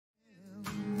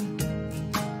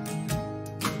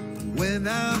when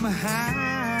I'm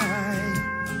high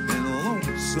and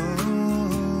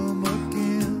lonesome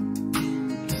again.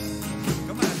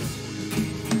 Come on.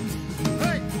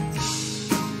 Hey!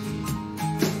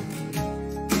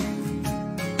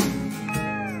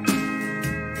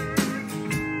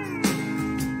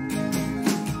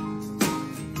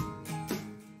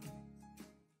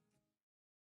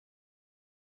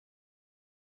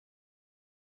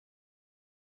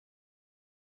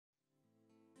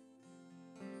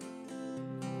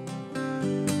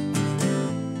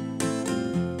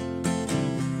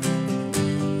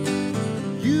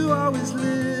 You always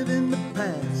live in the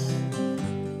past,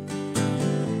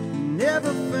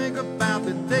 never think about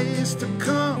the days to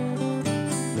come.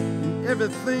 And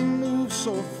everything moves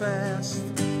so fast,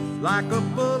 like a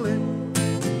bullet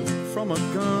from a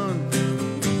gun.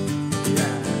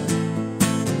 Yeah.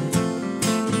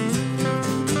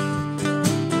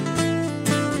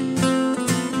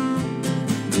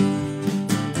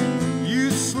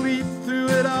 You sleep through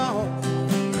it all,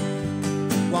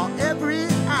 while every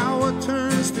hour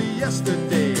turns to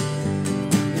yesterday.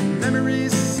 Your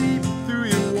memories seep through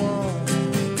your wall,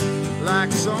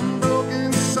 like some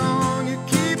broken song you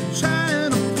keep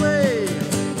trying to play.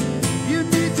 You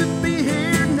need to be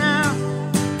here now.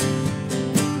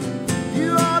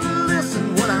 You ought to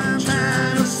listen what I'm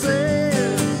trying to say.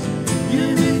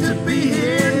 You need to be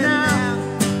here now,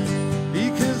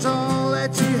 because all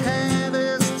that you have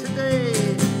is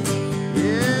today.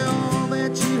 Yeah, all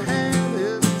that you have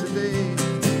is today.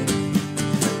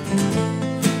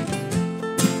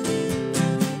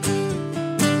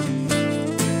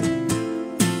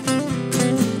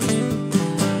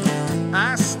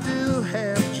 I still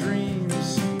have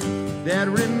dreams that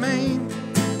remain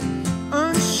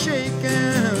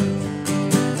unshaken.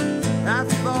 I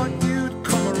thought you'd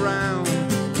come around,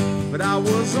 but I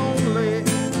was only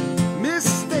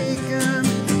mistaken.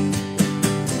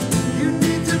 You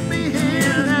need to be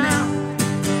here now.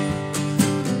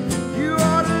 You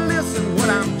ought to listen what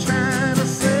I'm trying to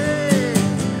say.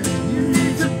 You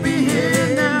need to be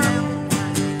here now,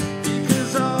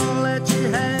 because all that you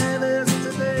have is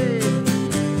today.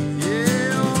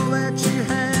 Yeah, all that you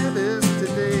have is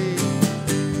today.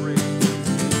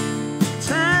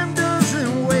 Time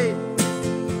doesn't wait,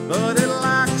 but it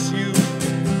locks you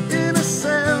in a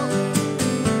cell.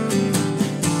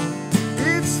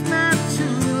 It's not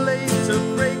too late to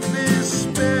break this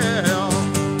spell.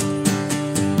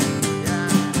 Yeah.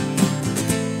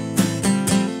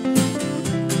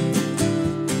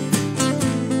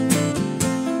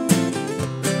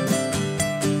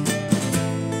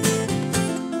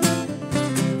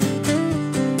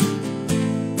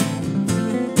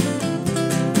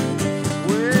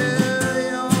 Well,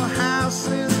 your house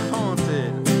is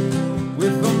haunted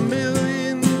with a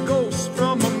million ghosts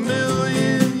from a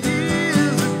million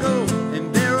years ago,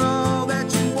 and they're all that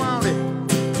you wanted,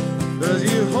 'cause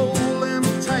you hold them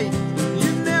tight and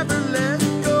you never let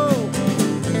go.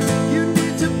 You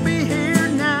need to be here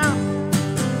now.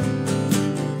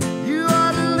 You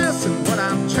ought to listen what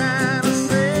I'm trying to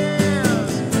say.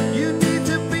 You need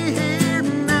to be here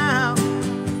now,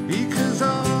 because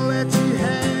all that you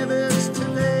have is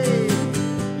today.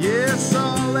 Yes,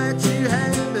 all that you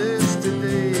have is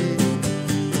today.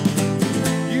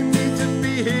 You need to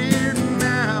be here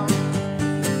now.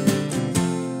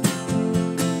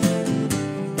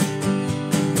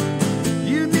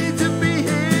 You need to be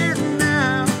here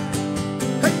now.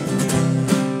 Hey.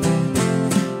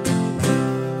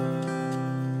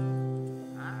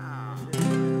 Ah.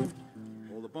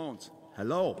 Hold the bones.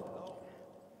 Hello.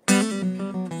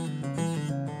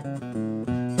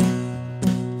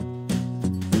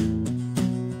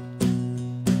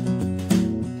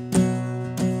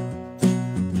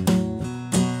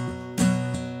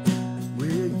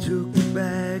 We took a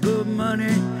bag of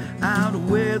money out of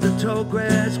where the tall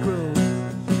grass grows.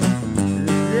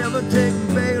 Never take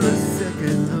bail a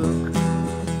second look.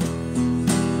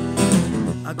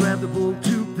 I grabbed the boat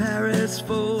to Paris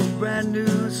for a brand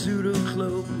new suit of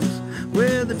clothes,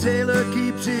 where the tailor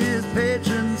keeps his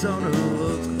patrons on a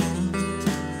hook.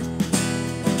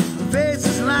 My face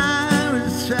is lined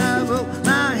with travel,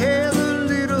 my hair's a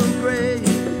little gray.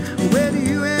 When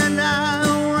you and I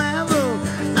unraveled,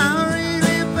 I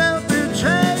really felt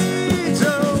betrayed.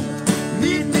 So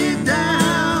meet me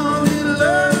down in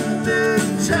London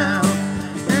town,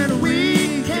 and we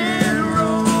can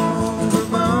roll the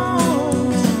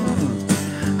bones.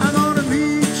 I'm gonna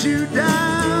meet you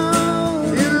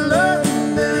down in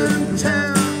London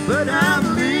town, but I'm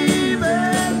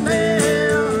leaving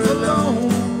there alone.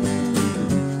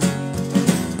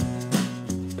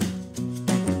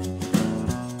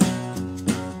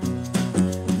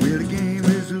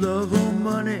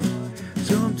 money,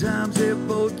 sometimes they're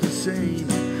both the same.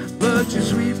 But your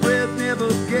sweet breath never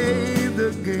gave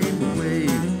the game away.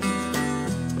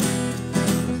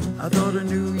 I thought I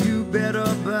knew you better,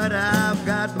 but I've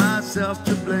got myself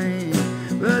to blame.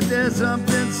 But there's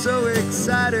something so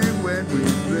exciting when we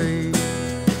play.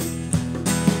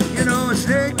 You know, a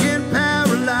snake can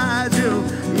paralyze you,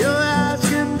 your eyes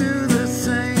can do the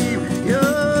same.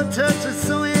 Your touch is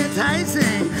so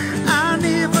enticing, I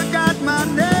never got my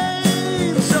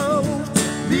name. So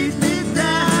meet me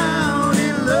down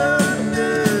in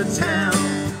London town,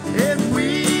 and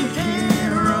we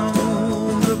can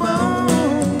roll the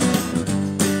bone.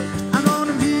 I'm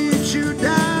gonna meet you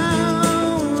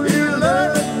down in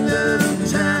London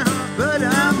town, but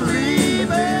I'm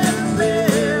leaving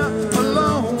there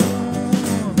alone.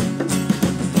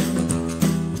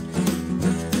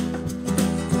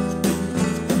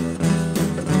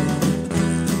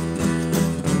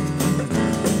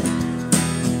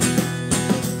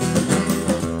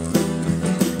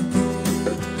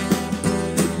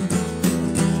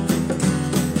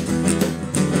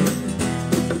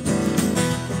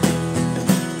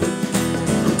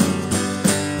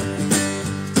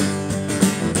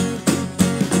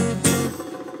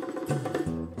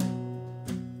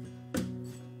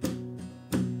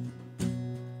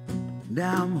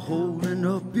 Now I'm holding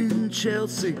up in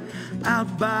Chelsea,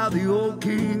 out by the old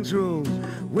King's Road,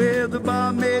 where the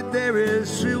barmaid there is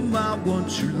still my one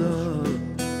true love.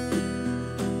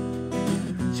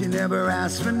 She never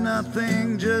asked for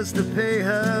nothing, just to pay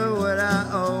her what I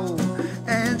owe,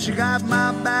 and she got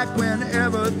my back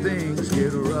whenever things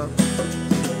get rough.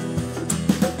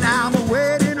 Now I'm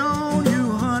waiting on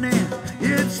you, honey,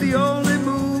 it's the only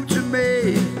move to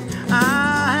make.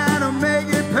 I had to make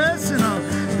it personal,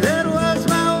 that was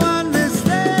my one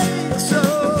mistake. So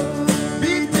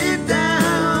beat me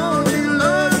down in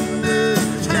London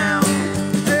town,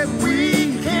 then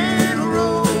we can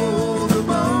roll the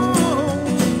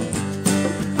bone.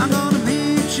 I'm gonna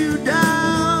meet you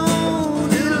down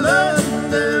in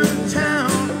London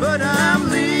town, but I'm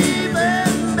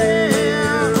leaving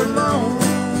there alone.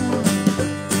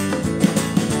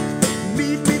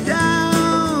 Meet me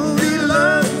down in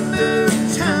London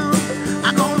town,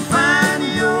 I'm gonna find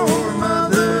your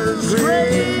mother's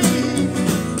grave.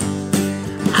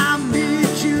 I'll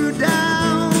meet you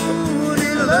down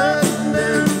in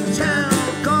London town,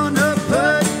 gonna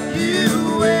put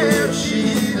you where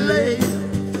she lay.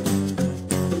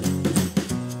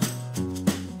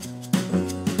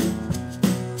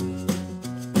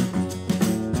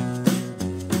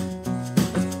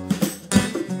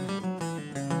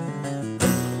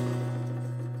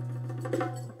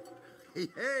 Hey,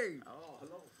 hey. Oh,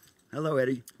 hello. Hello,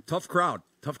 Eddie. Tough crowd.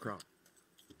 Tough crowd.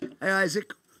 Hey,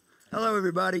 Isaac. Hello,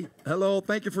 everybody. Hello.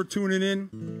 Thank you for tuning in.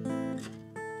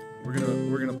 We're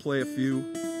gonna play a few.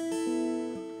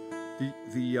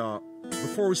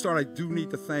 Before we start, I do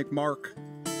need to thank Mark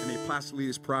and the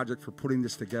Apostolides project for putting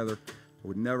this together. I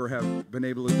would never have been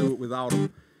able to do it without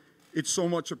him. It's so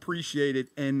much appreciated.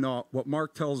 And what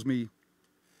Mark tells me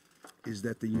is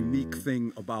that the unique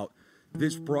thing about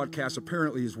this broadcast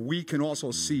apparently is we can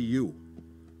also see you.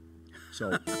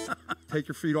 So take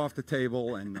your feet off the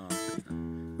table and no,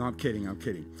 I'm kidding.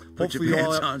 Put your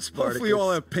pants on, Spartacus. Hopefully you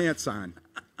all have pants on.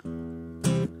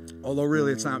 Although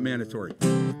really it's not mandatory.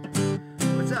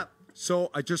 What's up? So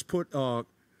I just put a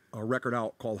record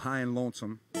out called High and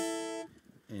Lonesome,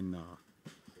 and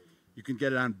you can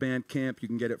get it on Bandcamp. You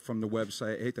can get it from the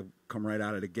website. I hate to come right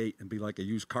out of the gate and be like a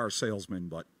used car salesman,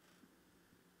 but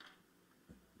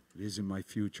it is in my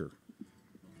future.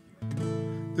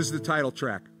 This is the title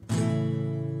track.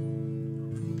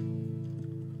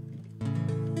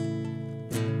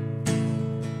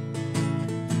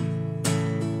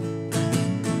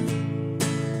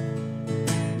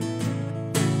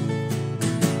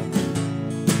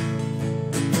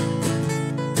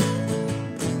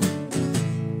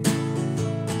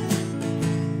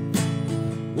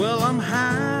 Well, I'm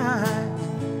high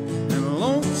and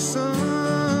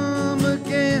lonesome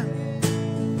again.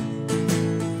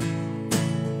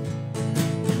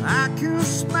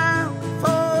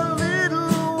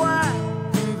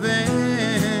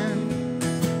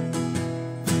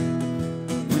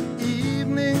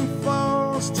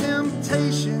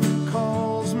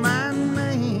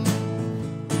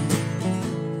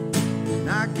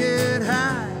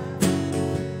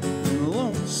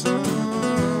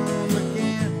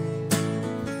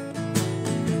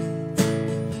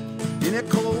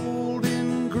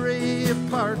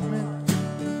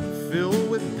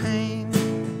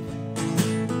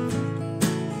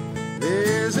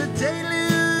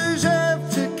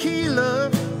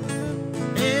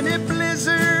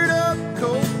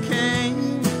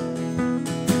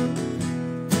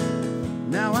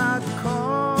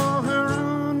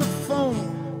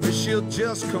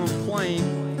 claim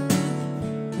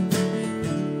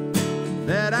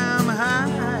that I'm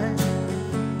high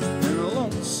and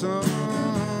lonesome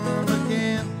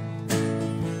again.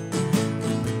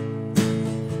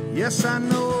 Yes, I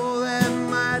know that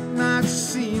might not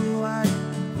seem like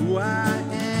who I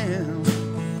am,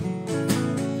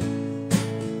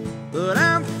 but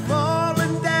I'm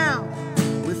falling down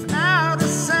without a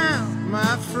sound,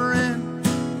 my friend.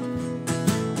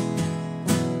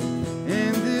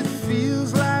 And it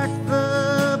feels like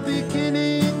the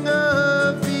beginning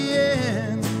of the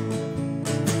end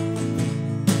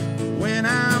when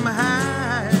I'm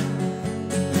high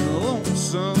and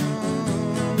lonesome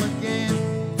again.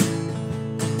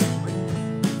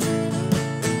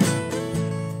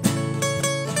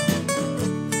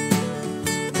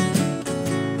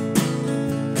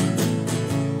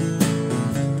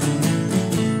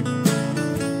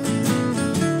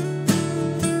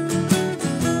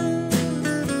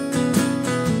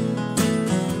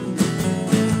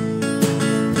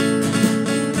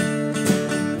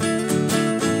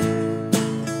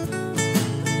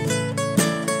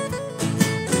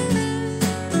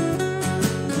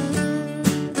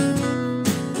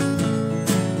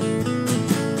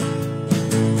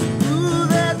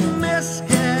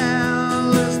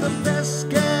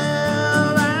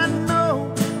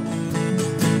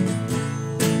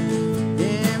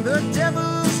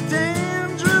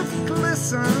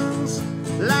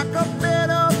 Like a bed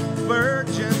of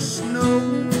virgin snow.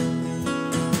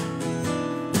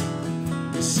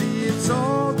 You see, it's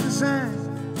all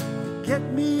designed to get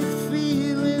me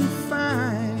feeling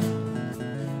fine,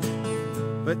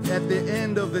 but at the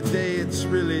end of the day, it's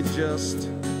really just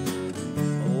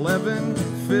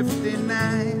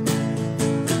 11:59.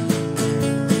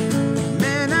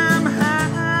 Man, I'm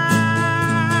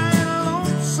high and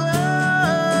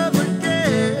lonesome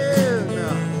again.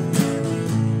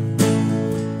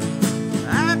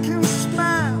 I can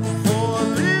smile for a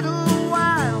little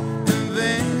while, and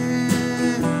then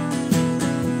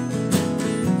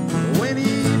when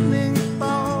evening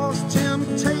falls,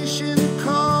 temptation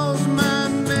calls my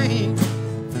name,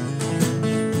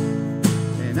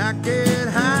 and I get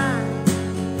high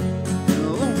and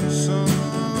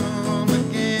lonesome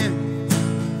again.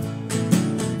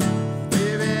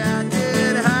 Baby, I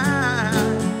get high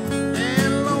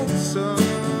and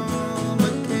lonesome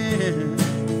again.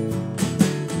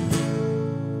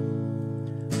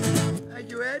 Thank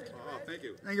you, Ed. Oh, thank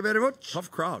you. Thank you very much. Tough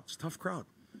crowd. It's a tough crowd.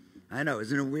 I know,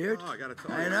 isn't it weird? Oh, I gotta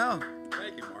tell you. I know.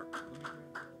 Thank you, Mark.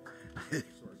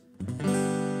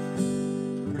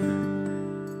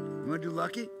 You want to do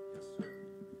Lucky?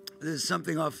 This is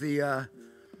something off the,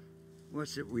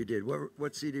 what's it we did?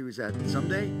 What CD was that?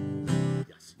 Someday?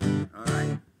 Yes. All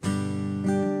right.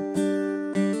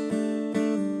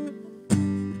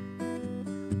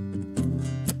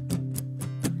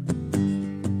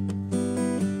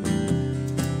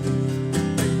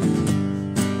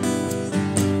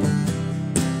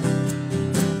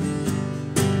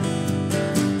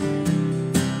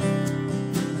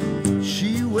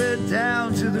 She went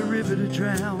down to the river to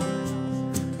drown.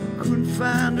 Couldn't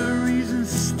find a reason to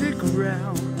stick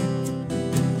around.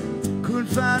 Couldn't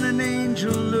find an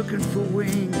angel looking for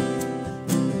wings.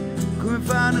 Couldn't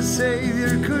find a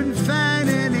savior, couldn't find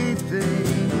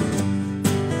anything.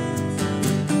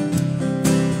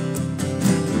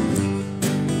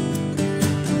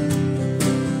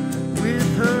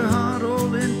 With her heart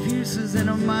all in pieces and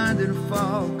her mind in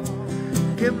fog,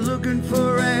 kept looking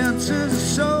for answers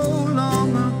so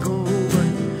long ago, but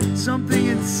something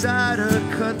inside her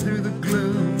cut through the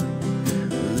gloom.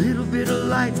 A little bit of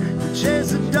light to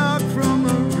chase the dark from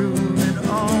her room, and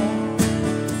all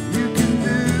you can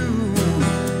do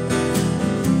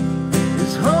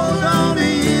is hold on to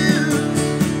you.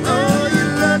 Oh,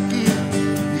 you're lucky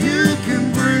you can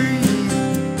breathe.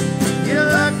 You're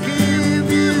lucky if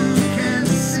you can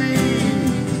see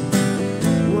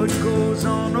what goes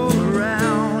on all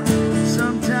around.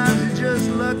 Sometimes you're just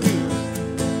lucky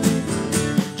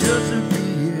just to be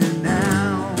here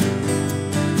now.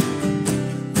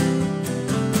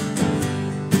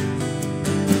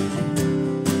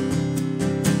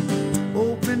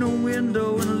 Open a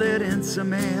window and let in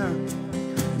some air.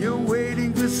 You're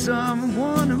waiting for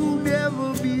someone who'll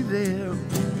never be there.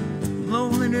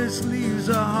 Loneliness leaves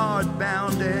a heart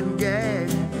bound and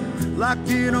gagged, locked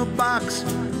in a box,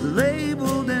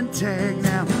 labeled and tagged.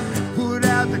 Now put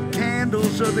out the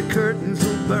candles or the curtains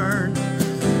will burn.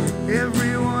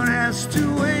 Everyone has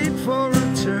to wait for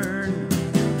a turn.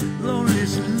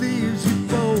 Loneliness leaves you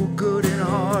both good and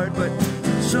hard, but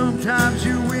sometimes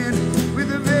you win with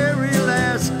the very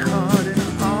last card, and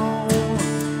all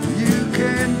you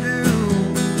can do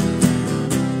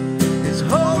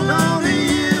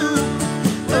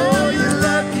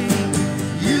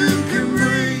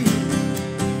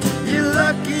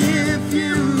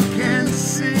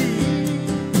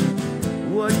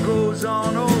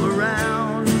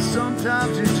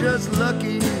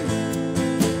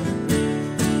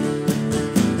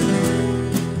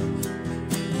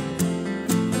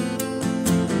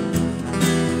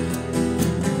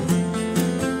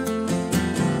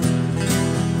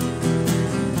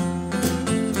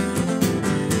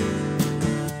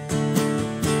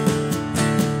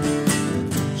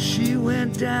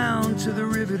down to the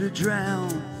river to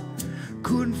drown.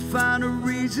 Couldn't find a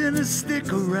reason to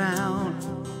stick around.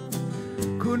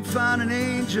 Couldn't find an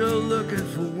angel looking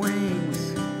for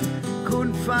wings.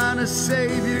 Couldn't find a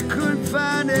savior, couldn't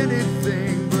find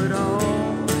anything. But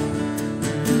all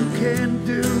you can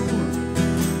do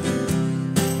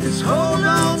is hold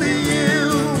on to you.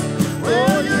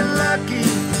 Oh, you're lucky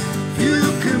if you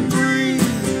can breathe.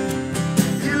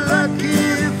 You're lucky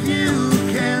if you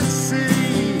can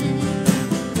see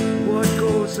what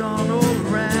goes on all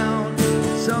around.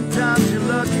 Sometimes you're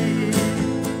lucky.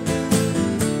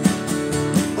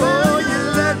 Oh,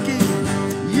 you're lucky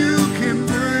you can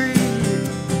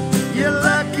breathe. You're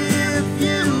lucky if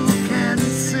you can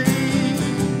see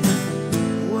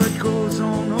what goes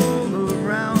on all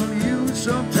around you.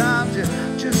 Sometimes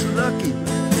you're just lucky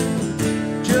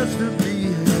just to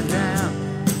be here now.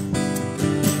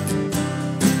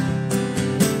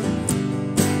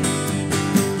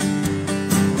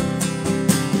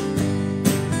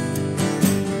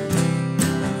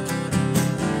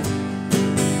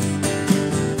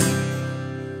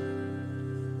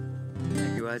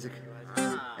 Thank you, Isaac.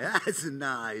 That's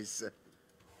nice.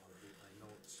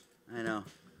 I know.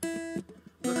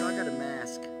 Look, I got a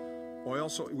mask. Well,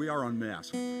 we are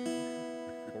unmasked.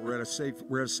 We're at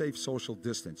a safe social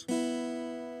distance.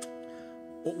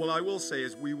 What I will say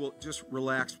is we will just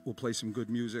relax. We'll play some good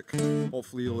music.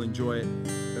 Hopefully you'll enjoy it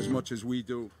as much as we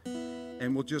do.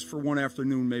 And we'll just, for one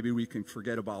afternoon, maybe we can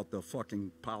forget about the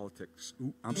fucking politics.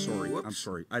 Ooh, I'm sorry. Whoops. I'm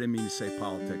sorry. I didn't mean to say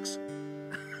politics.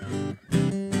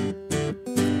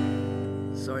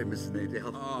 Sorry, Mr.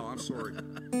 Nadell. Oh, I'm sorry.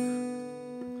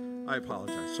 I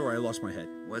apologize. Sorry, I lost my head.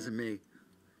 Wasn't me.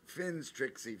 Fins,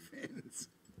 Trixie, fins.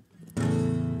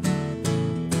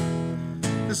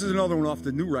 This is another one off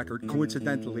the new record,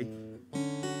 coincidentally.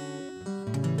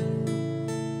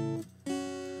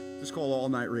 It's called All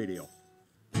Night Radio.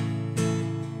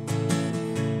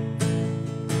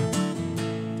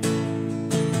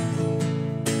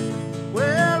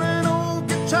 Well, an old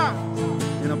guitar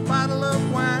and a bottle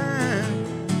of wine,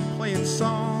 playing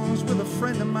songs with a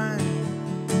friend of mine.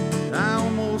 I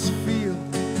almost feel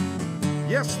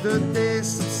yesterday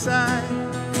subside.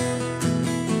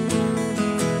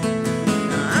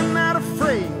 Now, I'm not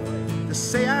afraid to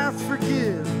say I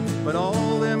forgive, but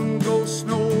all them ghosts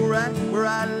know right where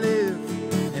I live,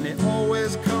 and they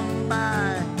always come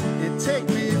by and take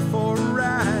me for a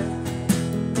ride.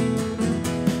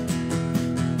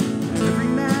 Every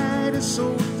night is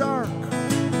so dark,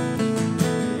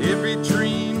 every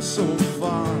dream so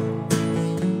far,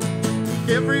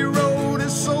 every road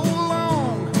is so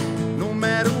long, no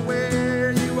matter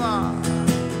where you are.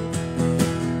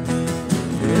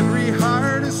 Every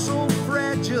heart is so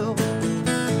fragile,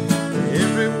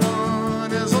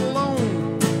 everyone is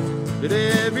alone, but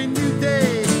every new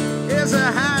day is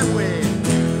a highway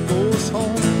that goes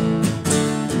home.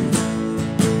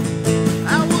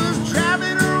 I was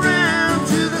driving around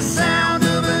to the sound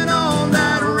of an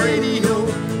all-night radio.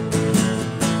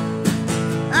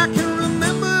 I can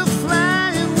remember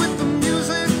flying with the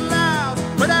music loud,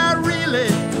 but I really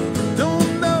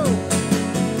don't know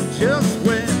just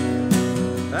when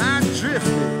I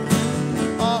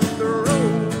drifted off the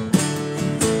road.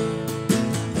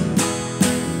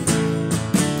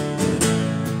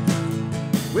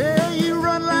 Well, you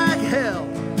run like hell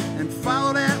and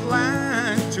follow that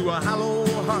line to a hollow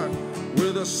heart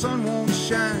where the sun won't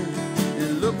shine,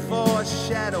 and look for a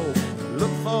shadow,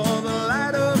 look for the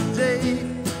light of day.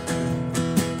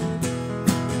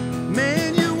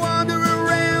 Man, you wander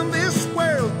around this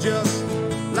world just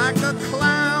like a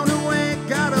clown who ain't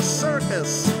got a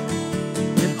circus,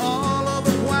 and all of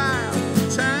the while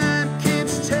time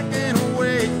keeps ticking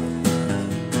away.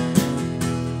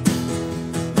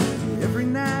 Every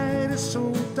night is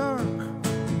so dark,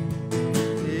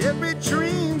 every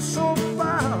dream so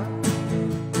far,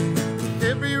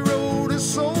 every road is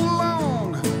so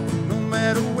long, no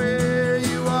matter where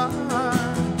you are.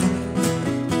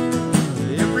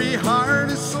 Every heart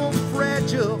is so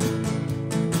fragile,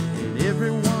 and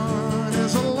everyone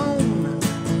is alone,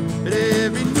 but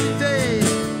every new day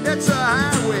it's a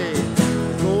highway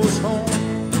that goes home.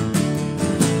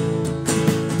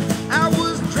 I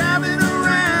was driving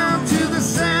around to the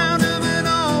sound of an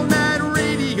all-night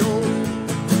radio.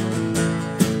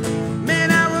 Man,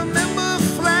 I remember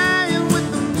flying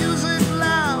with the music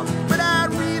loud, but I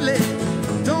really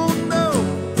don't know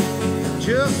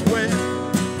just when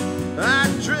I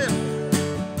drift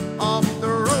off the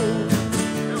road.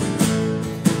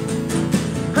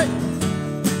 Hey!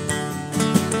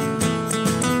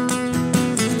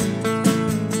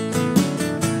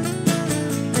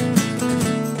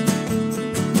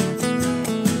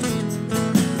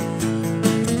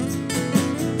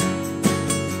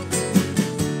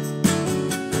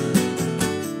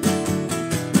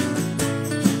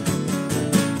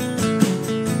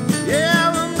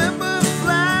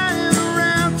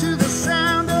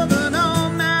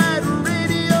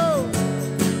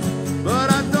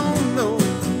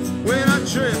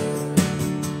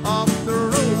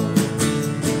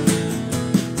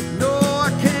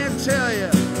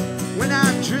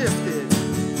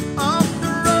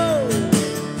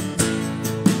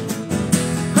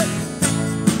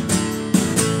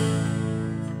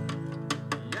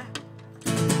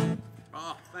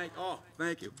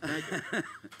 Thank you. Thank you.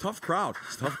 Tough crowd.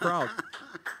 It's a tough crowd.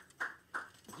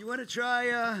 You want to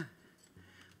try?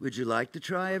 Would you like to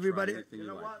try, everybody? anything You you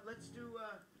know like. what?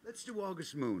 Let's do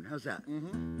August Moon. How's that?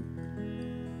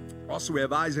 Also, we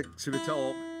have Isaac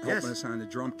Civitello helping Yes. us on the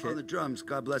drum kit On the drums.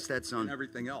 God bless that and son.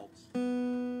 everything else.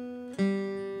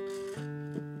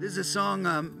 This is a song,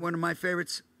 one of my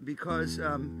favorites, because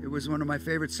it was one of my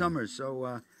favorite summers.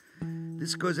 So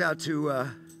this goes out to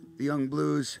the Young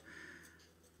Blues,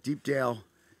 Deepdale,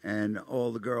 and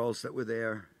all the girls that were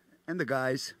there, and the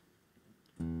guys.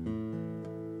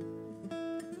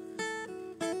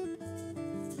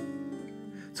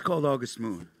 It's called August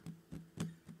Moon.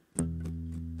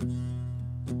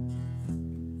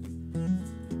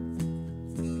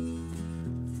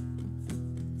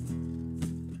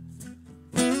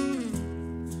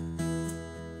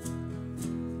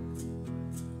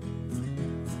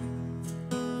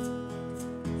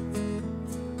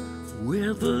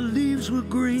 Where the leaves were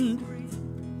green,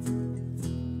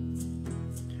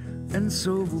 and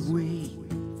so were we.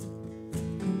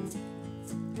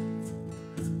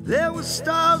 There were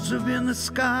stars up in the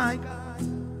sky,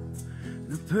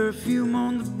 and a perfume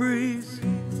on the breeze.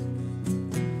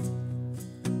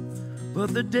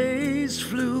 But the days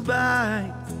flew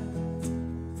by,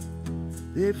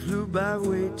 they flew by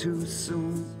way too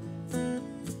soon.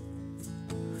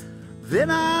 Then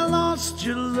I lost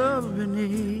your love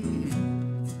beneath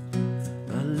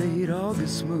a late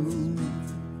August moon.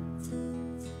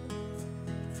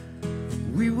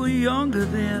 We were younger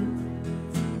then,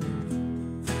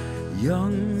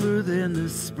 younger than the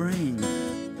spring.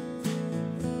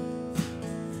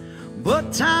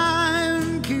 But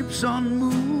time keeps on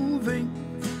moving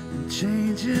and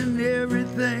changing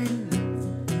everything,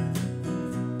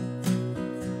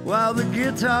 while the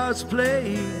guitars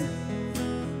play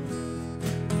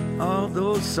all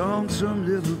those songs from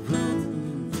Liverpool.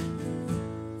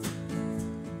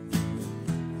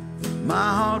 My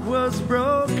heart was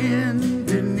broken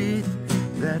beneath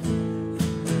that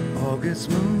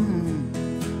August moon.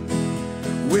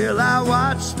 Well, I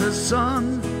watched the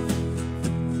sun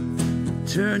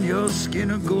turn your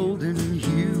skin a golden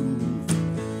hue,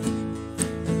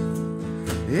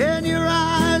 and your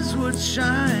eyes would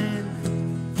shine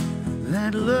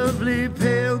that lovely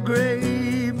pale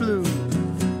gray blue.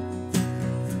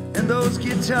 And those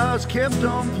guitars kept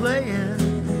on playing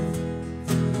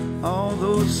all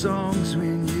those songs we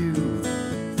knew,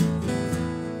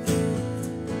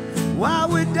 while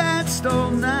we danced all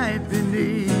night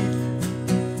beneath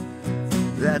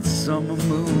that summer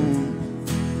moon.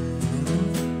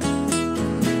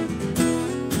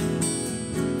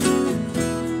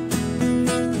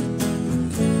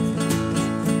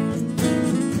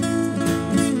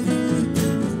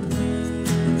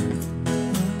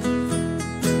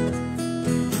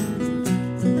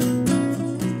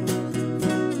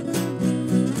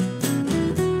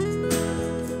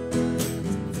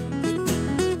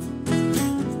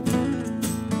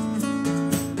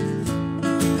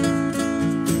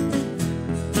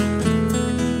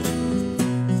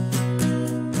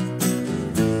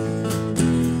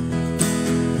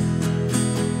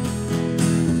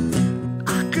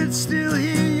 Still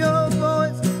hear your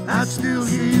voice, I still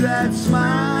hear that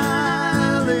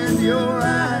smile in your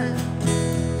eyes.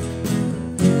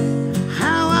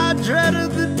 How I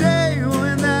dreaded the day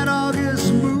when that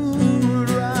August moon would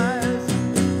rise.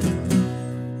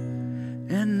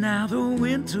 And now the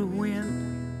winter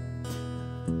wind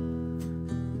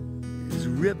is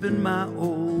ripping my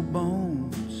old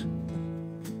bones,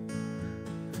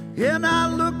 and I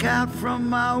look out from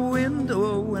my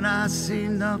window and I see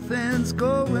nothing's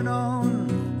going on.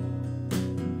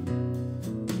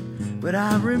 But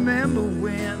I remember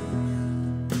when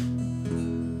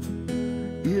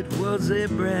it was a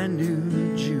brand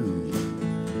new June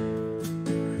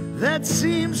that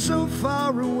seemed so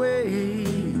far away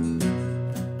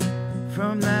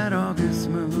from that August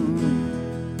moon.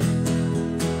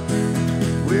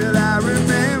 Well, I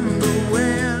remember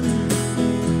when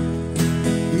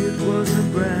it was a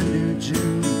brand new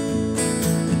June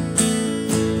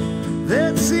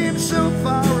that seemed so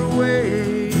far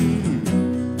away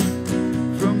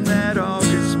from that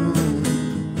August moon.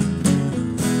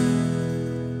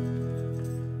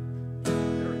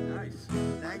 Very nice.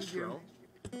 Thank you.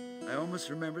 I almost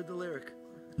remembered the lyric.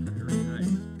 Very nice.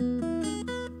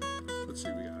 Let's see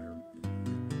what we got here.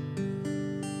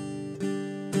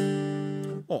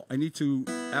 Oh, I need to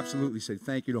absolutely say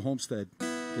thank you to Homestead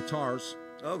Guitars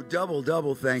Oh,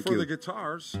 double thank for you. the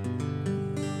guitars.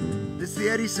 This is the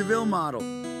Eddie Seville model.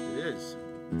 It is.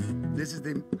 This is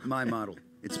my model.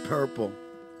 It's purple.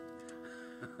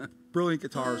 Brilliant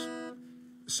guitars.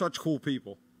 Such cool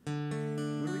people.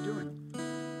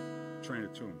 trying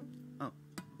to tune. Oh,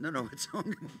 no, it's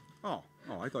on. Oh,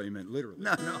 I thought you meant literally.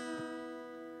 No.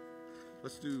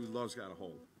 Let's do Love's Got a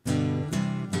Hold.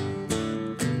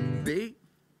 B?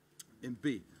 In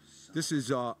B. This is,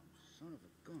 Son of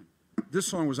a gun. this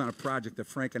song was on a project that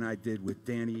Frank and I did with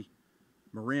Danny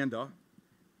Miranda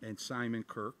and Simon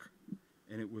Kirk.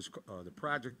 And it was, the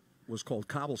project was called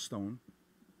Cobblestone.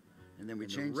 And then we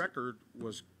And changed the record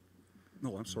was,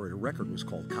 no, I'm sorry, the record was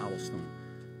called Cobblestone.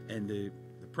 And the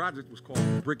project was called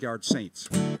Brickyard Saints.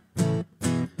 And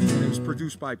it was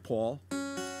produced by Paul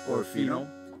Orfino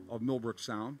of Millbrook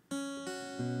Sound,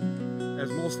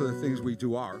 as most of the things we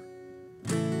do are.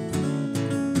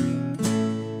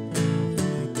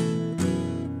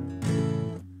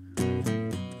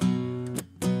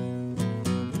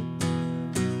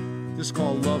 This is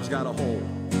called Love's Got a Hold.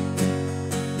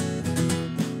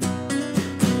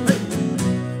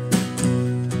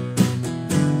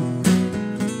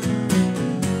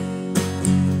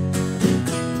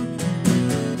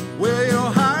 Well,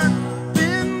 your heart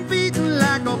been beating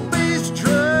like a bass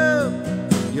drum.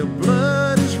 Your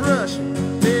blood is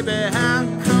rushing, baby, how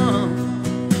come?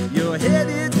 Your head,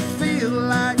 it feel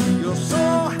like you're so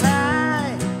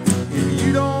high. If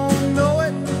you don't know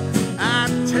it, I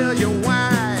tell you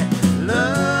why.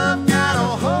 Love got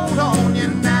a hold on you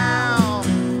now,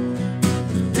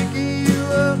 picking you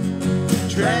up,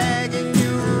 dragging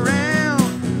you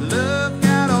around. Love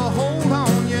got a hold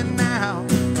on you now.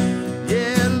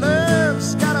 Yeah,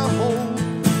 love's got a hold.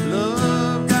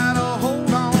 Love got a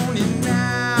hold on you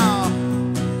now.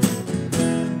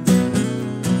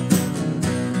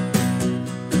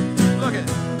 Look at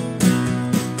it.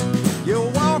 You're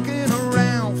walking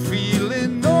around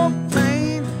feeling no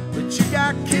pain, but you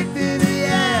got kicked in the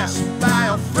ass by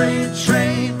a freight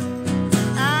train.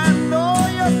 I know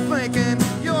you're thinking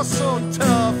you're so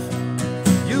tough.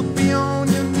 You'll be on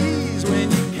your knees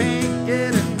when you can't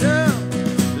get enough.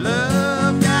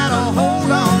 Love got a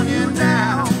hold on you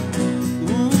now.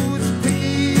 Ooh, it's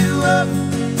picking you up,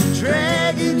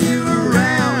 dragging you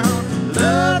around.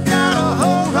 Love got a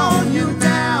hold on you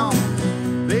now.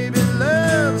 Baby,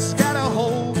 love's got a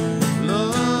hold.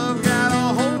 Love got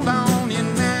a hold on you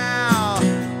now.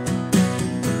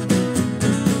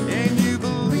 And you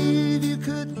believe you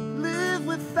could live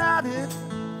without it.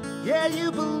 Yeah,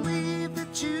 you believe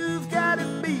that you've got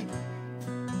it beat.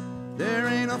 There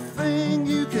ain't a thing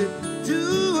you could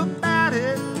do about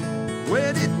it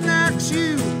when it knocks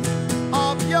you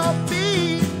off your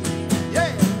feet.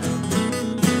 Yeah.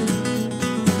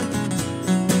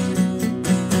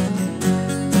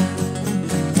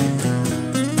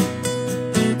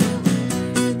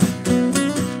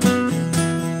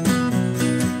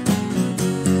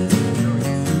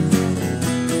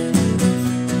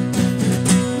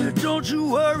 Don't you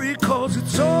worry, 'cause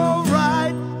it's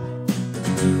alright.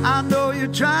 I know you're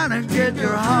trying to get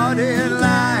your heart in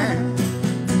line.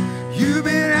 You've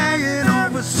been hanging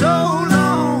on for so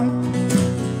long,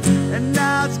 and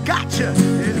now it's got you,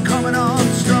 it's coming on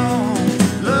strong.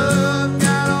 Love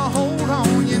got a hold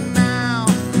on you now.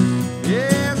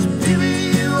 Yeah, it's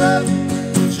picking you up,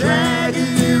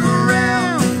 dragging you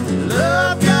around.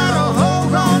 Love got a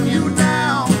hold on you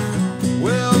now.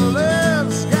 Well,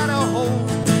 love's got a hold.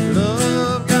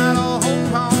 Love got a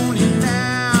hold on you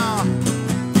now.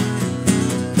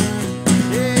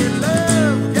 Yeah,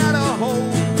 love got a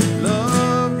hold.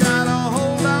 Love got a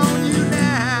hold on you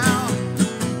now.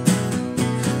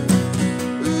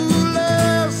 Ooh,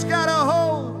 love's got a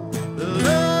hold.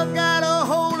 Love got a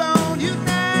hold on you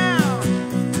now.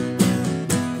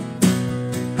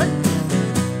 Hey.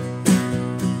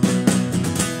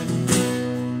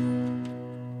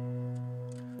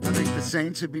 I think the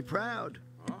Saints would be proud.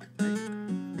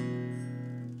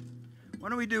 Why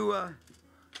don't we do,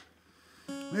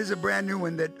 there's a brand new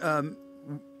one that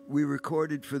we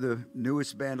recorded for the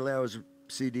newest Bandoleros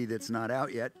CD that's not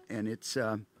out yet, and it's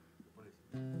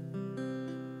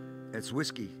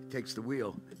Whiskey Takes the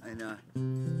Wheel, and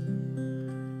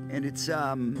it's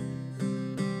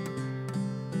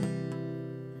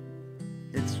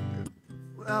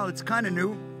well, it's kind of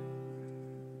new.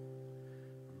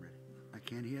 I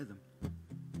can't hear them.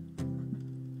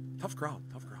 Tough crowd,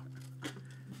 tough crowd.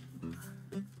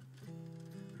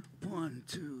 1,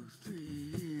 2, 3.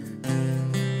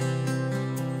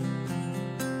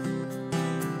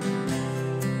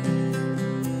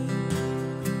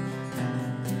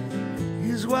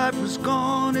 His wife was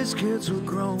gone, his kids were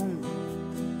grown.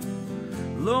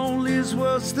 Lonely is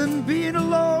worse than being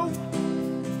alone.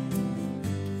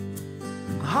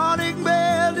 Heartache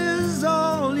bed is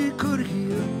all he could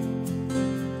hear.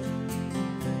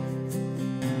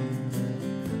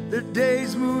 The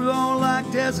days move on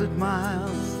like desert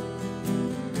miles.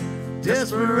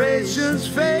 Desperation's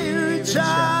favorite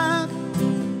child,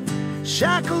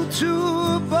 shackled to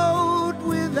a boat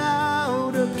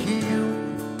without a keel.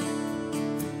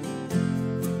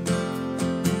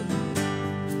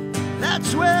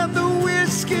 That's when the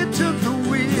whiskey took the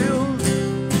wheel.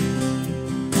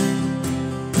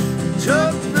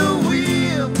 Took the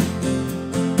wheel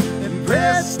and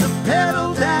pressed the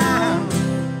pedal down.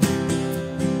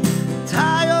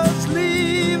 Tires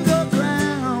leave the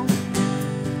ground.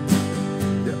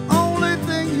 The only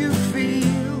thing you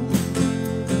feel.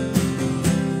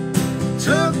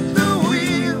 Took the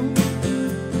wheel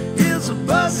is a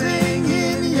buzzing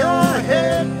in your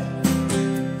head.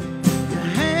 Your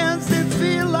hands, they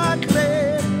feel like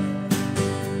lead.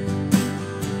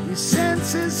 Your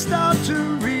senses start to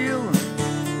reel.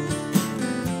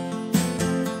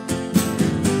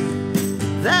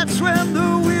 That's when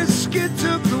the whiskey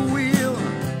took the wheel.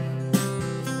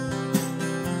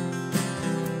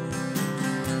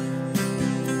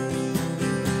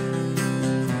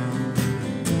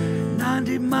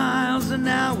 "90 miles an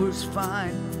hour's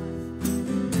fine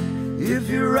if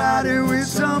you're riding with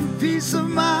some peace of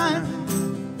mind.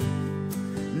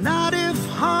 Not if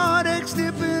heartache's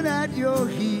nipping at your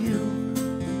heel.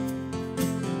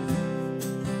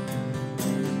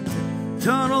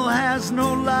 Tunnel has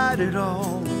no light at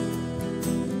all.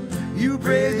 You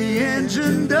pray the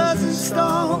engine doesn't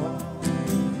stall.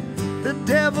 The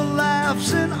devil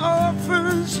laughs and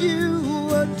offers you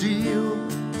a deal.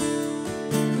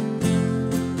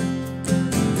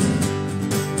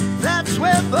 That's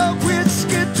where the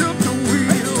whiskey took the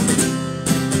wheel.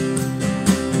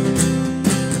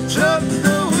 Took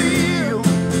the wheel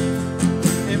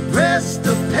and pressed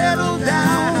the pedal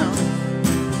down.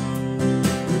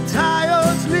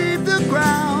 Tires leave the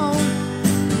ground.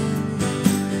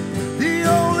 The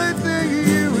only thing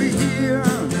you hear.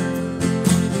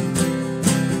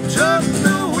 Took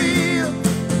the wheel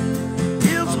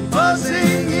is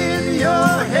buzzing in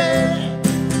your head.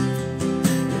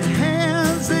 Your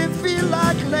hands, they feel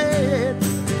like lead.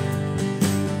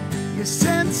 Your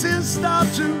senses start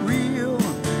to reel.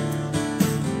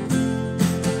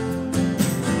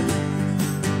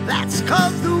 That's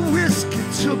 'cause the whiskey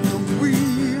took the wheel.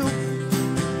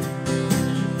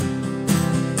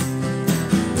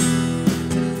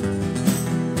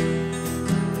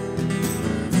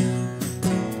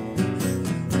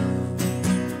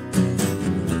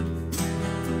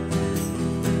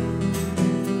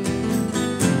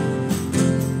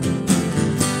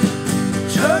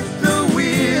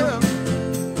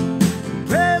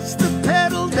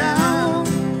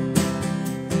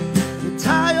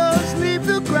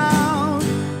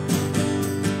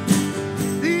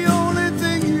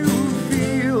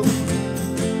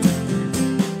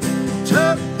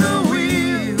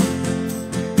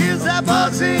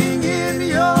 Buzzing in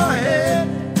your head.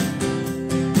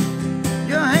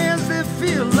 Your hands, they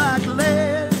feel like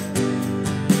lead.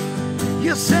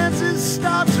 Your senses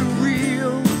start to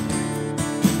reel.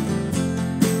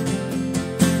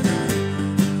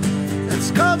 That's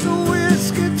 'cause the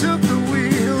whiskey took the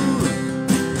wheel.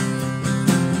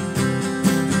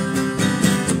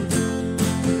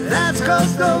 That's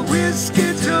 'cause the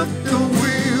whiskey took the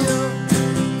wheel.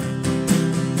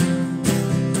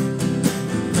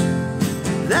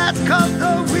 That's 'cause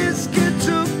the whiskey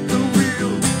took the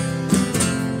wheel.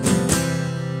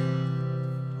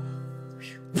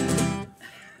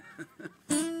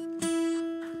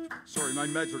 Sorry, my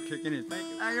meds are kicking in. Thank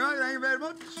you. Thank you very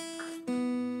much.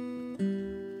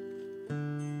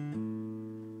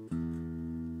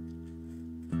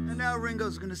 And now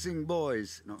Ringo's gonna sing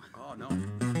Boys. No. Oh, no.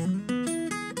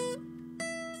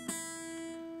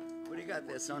 What do you got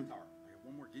there, son? I got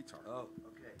one more guitar. Oh,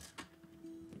 okay.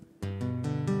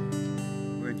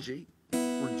 We're in G.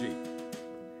 We're in G.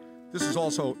 This is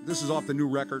off the new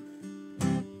record.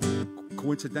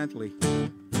 Coincidentally.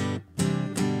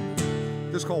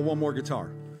 This is called One More Guitar.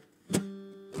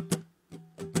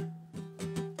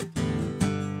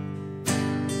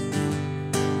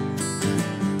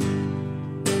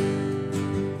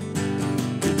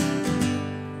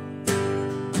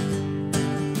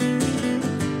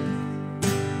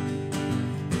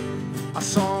 I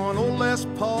saw an old Les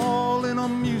Paul in a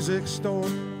music store,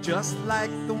 just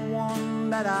like the one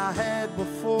that I had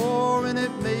before, and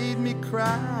it made me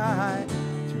cry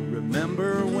to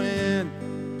remember when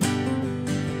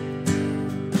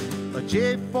a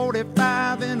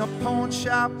J45 in a pawn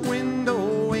shop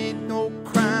window ain't no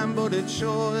crime, but it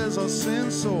sure is a sin,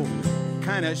 so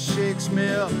kinda shakes me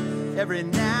up every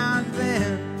now and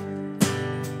then.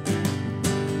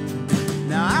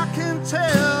 Now I can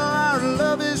tell our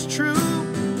love is true,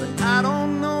 but I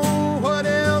don't know what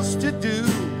else to do.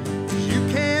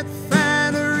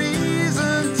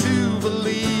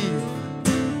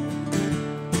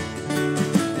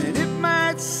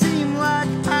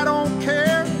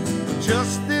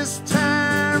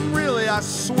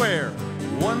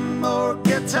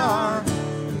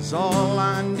 is all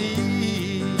I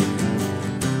need.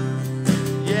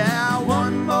 Yeah,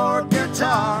 one more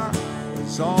guitar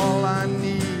is all I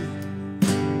need.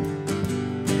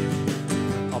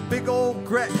 A big old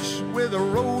Gretsch with a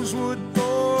rosewood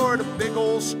board, a big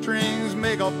old strings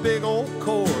make a big old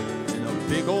chord, and a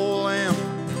big old amp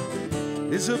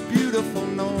is a beautiful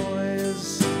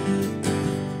noise.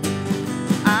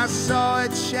 I saw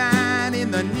it shine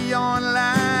in the neon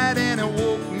light, and it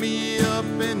woke me up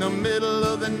in the middle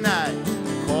of the night,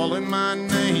 calling my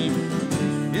name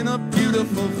in a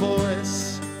beautiful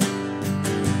voice.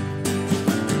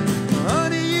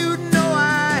 Honey, you know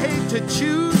I hate to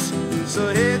choose,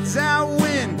 so heads I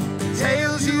win,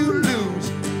 tails you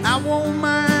lose. I won't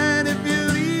mind if you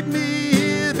leave me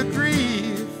here to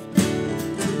grieve.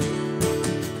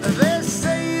 They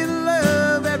say in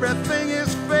love everything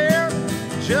is fair,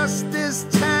 just this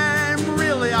time,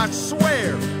 really, I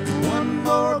swear, one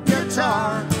more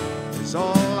guitar is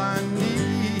all I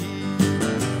need.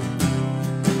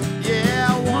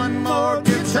 Yeah, one more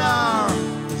guitar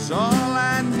is all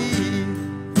I need.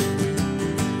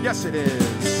 Yes, it is.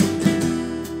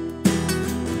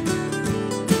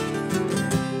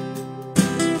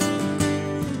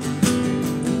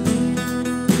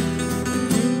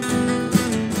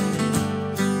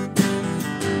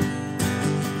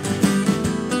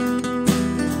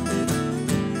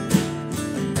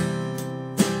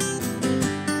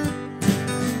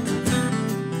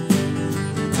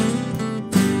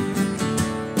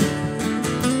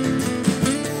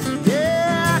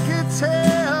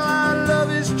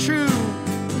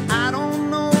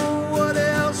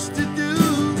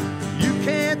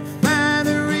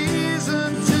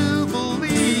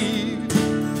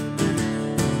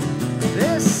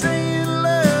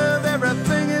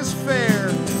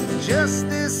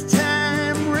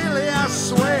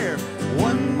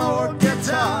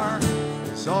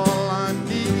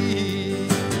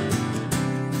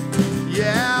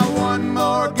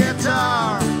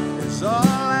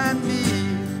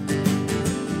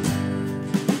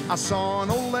 I saw an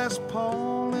old Les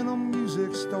Paul in a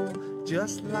music store,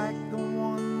 just like the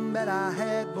one that I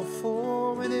had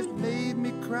before, and it made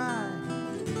me cry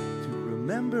to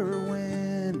remember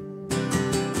when.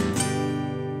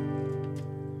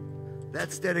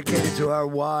 That's dedicated to our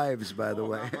wives, by the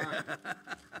way. Okay.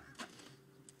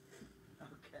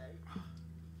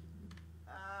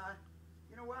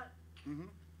 You know what? Mm-hmm.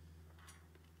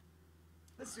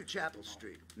 Let's do Chapel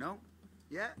Street. No?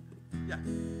 Yeah? Yeah.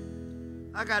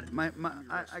 I got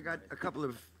I got a couple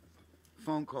of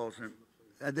phone calls.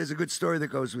 There's a good story that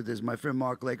goes with this. My friend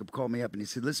Mark Lacob called me up and he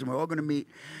said, "Listen, we're all going to meet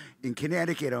in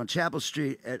Connecticut on Chapel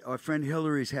Street at our friend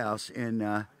Hillary's house." And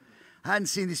I hadn't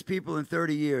seen these people in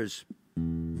 30 years.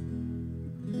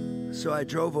 So I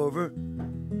drove over,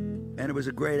 and it was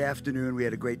a great afternoon. We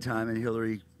had a great time, and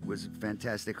Hillary was a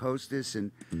fantastic hostess.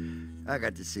 And I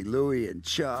got to see Louie and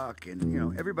Chuck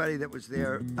and, everybody that was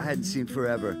there I hadn't seen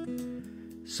forever.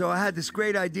 So I had this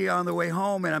great idea on the way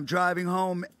home, and I'm driving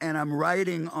home, and I'm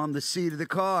writing on the seat of the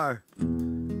car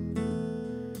on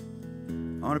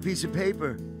a piece of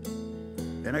paper.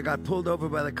 And I got pulled over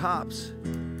by the cops.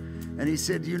 And he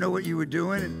said, "Do you know what you were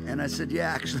doing?" And I said,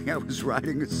 "Yeah, actually, I was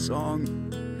writing a song."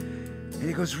 And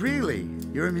he goes, "Really?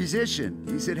 You're a musician?"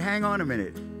 He said, "Hang on a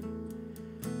minute."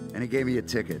 And he gave me a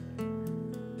ticket.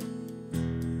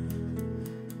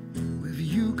 If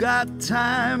you got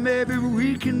time, maybe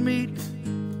we can meet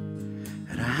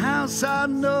at a house I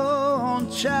know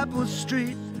on Chapel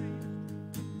Street.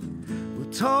 We'll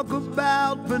talk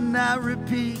about, but not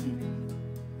repeat,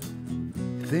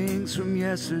 things from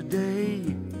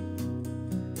yesterday.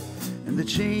 And the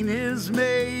chain is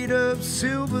made of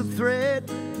silver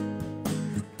thread.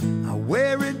 I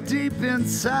wear it deep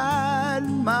inside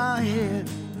my head.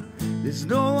 There's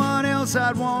no one else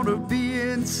I'd want to be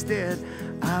instead.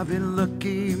 I've been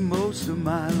lucky most of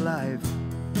my life.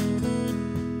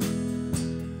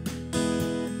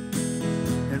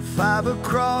 And 5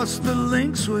 across the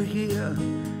links were here,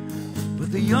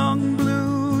 but the young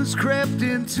blues crept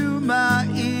into my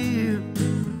ear.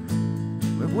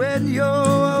 But when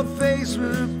your face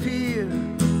would appear,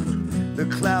 the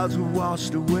clouds were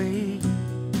washed away.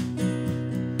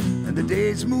 And the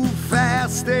days moved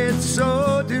fast, and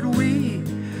so did we,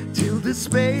 till the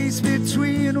space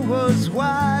between was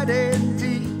wide and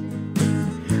deep.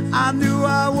 I knew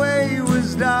our way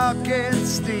was dark and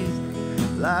steep,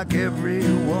 like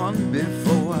everyone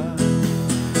before.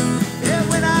 And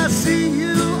when I see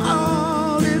you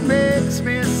all, it makes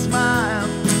me smile.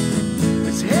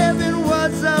 'Cause heaven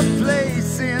was a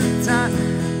place in time.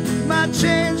 Might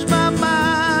change my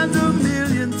mind a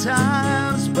million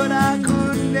times, but I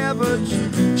could never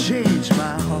change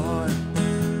my heart.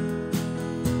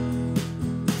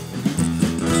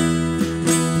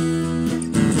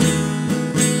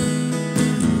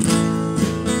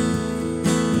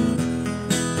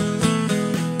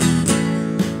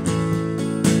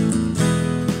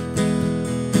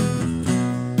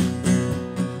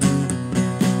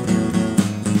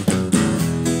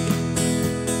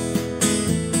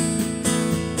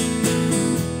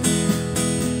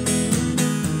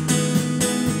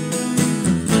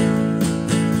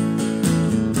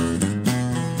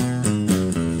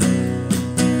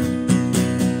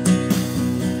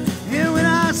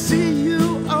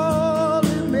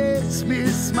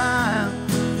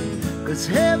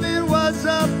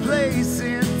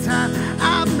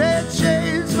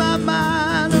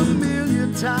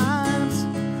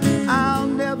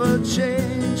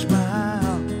 change my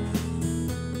heart.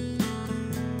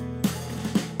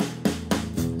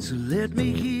 So let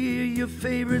me hear your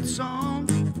favorite song,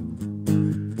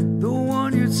 the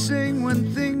one you'd sing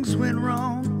when things went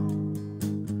wrong.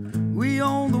 We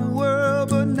own the world,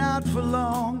 but not for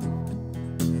long.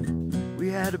 We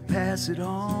had to pass it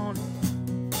on.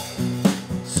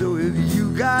 So if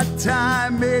you got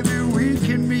time, maybe we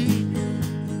can meet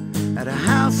at a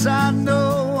house I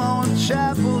know on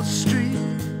Chapel Street.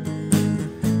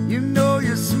 You know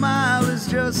your smile is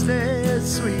just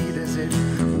as sweet as it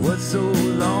was so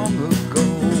long ago.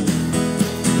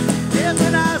 And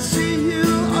when I see you,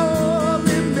 oh,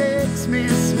 it makes me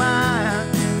smile.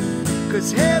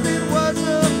 'Cause heaven was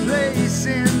a place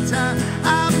in time.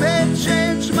 I may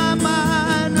change my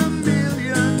mind a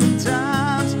million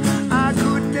times. I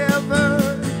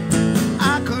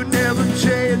could never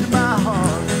change my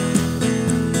heart.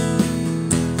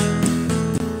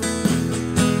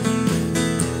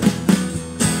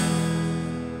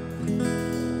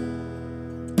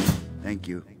 Thank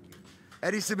you.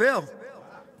 Eddie Seville.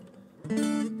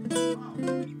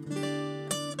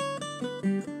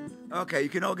 Okay, you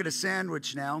can all get a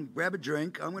sandwich now. Grab a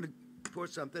drink. I'm going to pour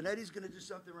something. Eddie's going to do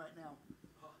something right now.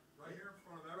 Right here in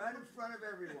front of everyone. Right in front of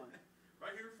everyone.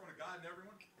 Right here in front of God and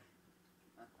everyone.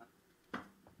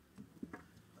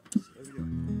 What are we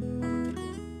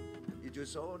doing? You do a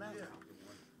solo now? Yeah.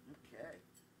 Okay.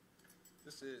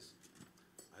 This is,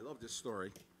 I love this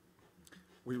story.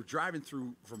 We were driving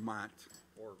through Vermont,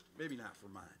 or maybe not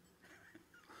Vermont.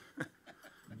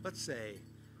 Let's say,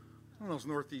 one of those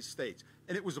northeast states.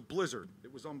 And it was a blizzard.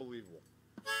 It was unbelievable.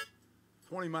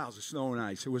 20 miles of snow and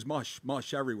ice. It was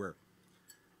mush everywhere.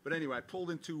 But anyway, I pulled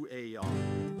into a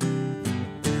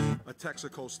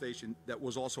Texaco station that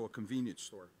was also a convenience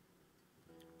store,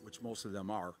 which most of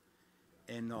them are.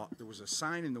 And there was a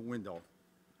sign in the window,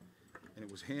 and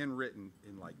it was handwritten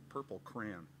in like purple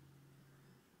crayon.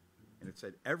 And it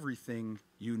said, "Everything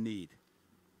you need."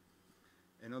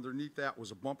 And underneath that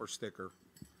was a bumper sticker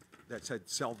that said,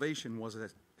 salvation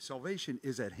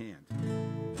is at hand.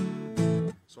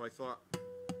 So I thought,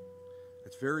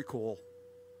 that's very cool,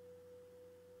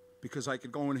 because I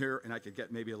could go in here and I could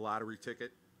get maybe a lottery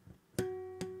ticket,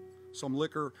 some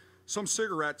liquor, some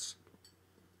cigarettes,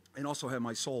 and also have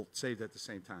my soul saved at the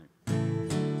same time.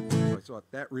 So I thought,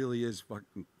 that really is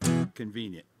fucking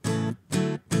convenient.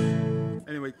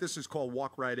 Anyway, this is called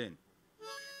Walk Right In.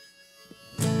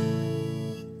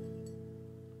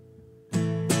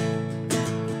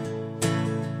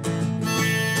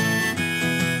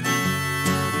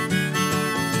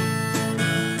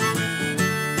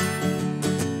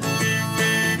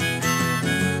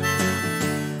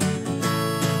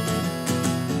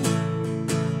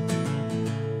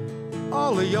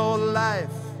 All of your life,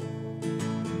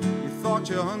 you thought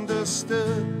you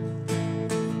understood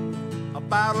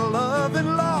about love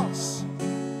and loss,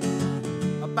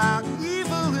 about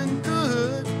evil and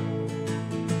good.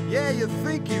 Yeah, you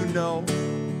think you know,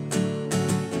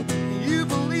 you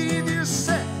believe you're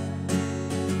set.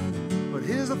 But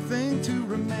here's a thing to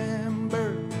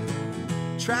remember,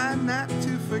 try not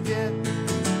to forget.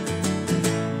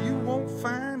 You won't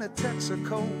find a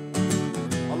Texaco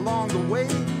along the way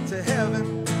to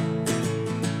heaven,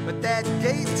 but that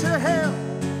gate to hell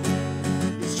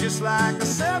is just like a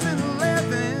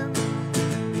 7-Eleven.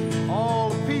 All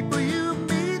the people you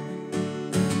meet,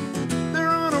 they're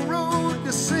on a road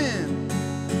to sin,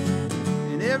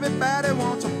 and everybody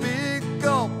wants a big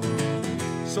gulp,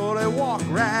 so they walk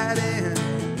right in.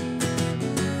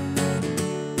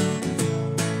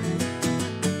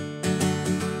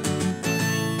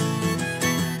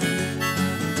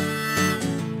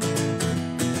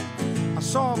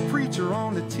 Saw a preacher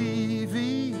on the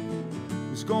TV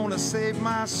who's gonna save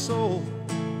my soul.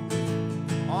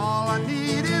 All I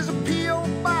need is a P.O.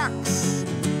 box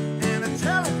and a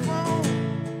telephone.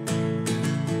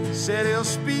 Said he'll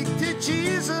speak to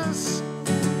Jesus,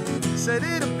 said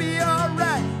it'll be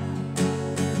alright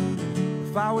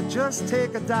if I would just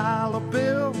take a dollar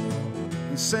bill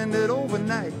and send it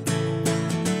overnight.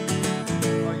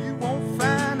 Or you won't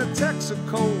find a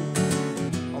Texaco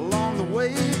along the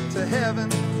way to heaven.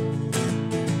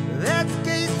 That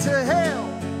gate to hell,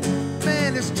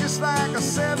 man, it's just like a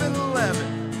 7-Eleven.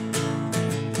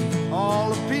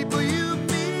 All the people you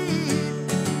meet,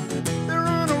 they're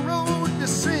on a road to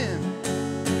sin,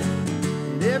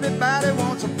 and everybody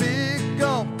wants a big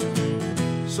gulp,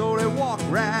 so they walk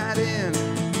right in.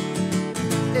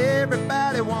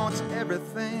 Everybody wants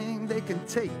everything they can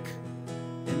take,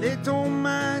 and they don't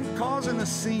mind causing a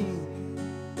scene.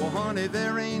 Well, honey,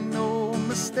 there ain't no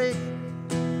mistake.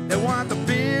 They want the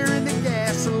beer and the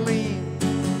gasoline.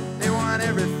 They want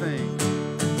everything.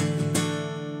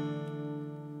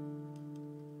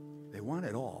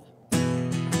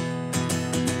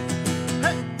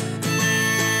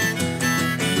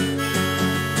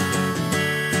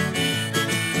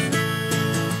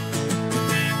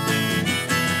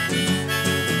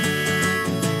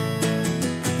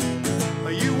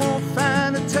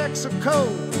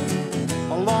 cold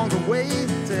along the way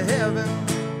to heaven.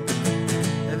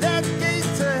 And that gate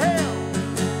to hell,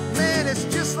 man, it's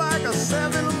just like a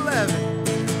 7-Eleven.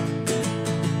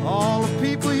 All the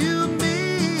people you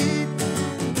meet,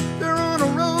 they're on a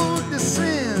road to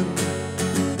sin.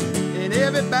 And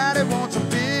everybody wants a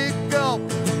big gulp,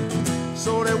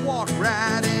 so they walk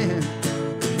right in.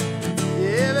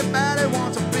 Everybody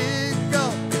wants a big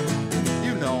gulp,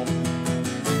 you know.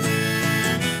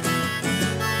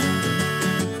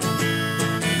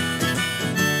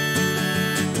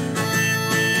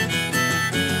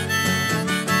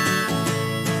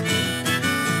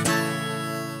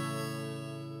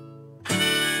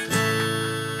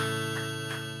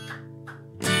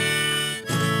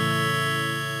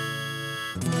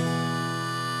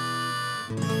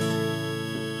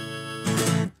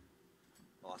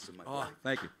 Awesome, my Oh, boy.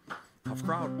 thank you. Tough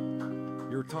crowd.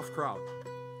 You're a tough crowd.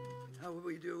 How would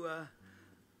we do,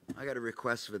 I got a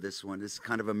request for this one. This is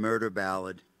kind of a murder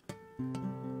ballad.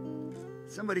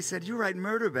 Somebody said, you write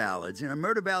murder ballads. You know,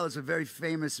 murder ballads are very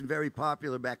famous and very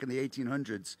popular back in the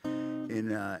 1800s in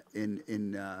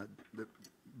the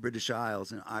British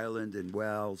Isles, and Ireland and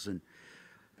Wales and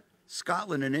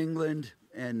Scotland and England.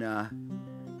 And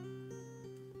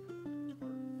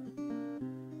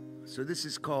so this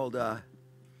is called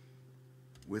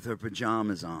With Her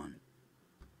Pajamas On.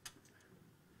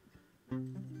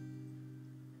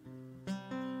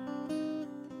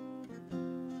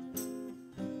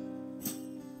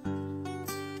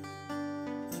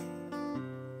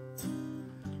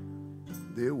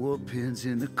 There were pins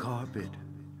in the carpet,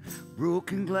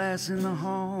 broken glass in the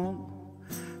home.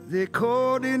 They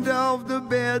cordoned off the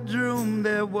bedroom,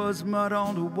 there was mud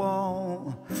on the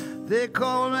wall. They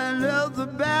called another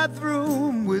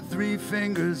bathroom with 3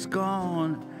 fingers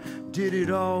gone. Did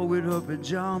it all with her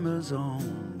pajamas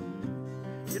on.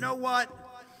 You know what?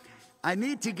 I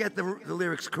need to get the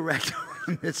lyrics correct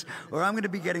on this, or I'm going to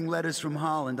be getting letters from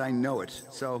Holland. I know it.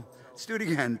 So let's do it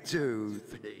again. 2,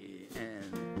 3,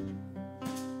 and...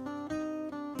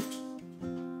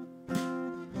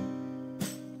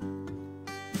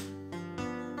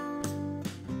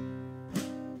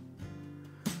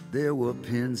 There were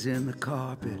pins in the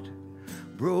carpet,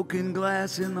 broken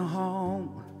glass in the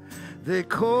home. They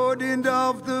cordoned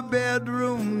off the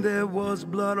bedroom, there was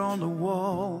blood on the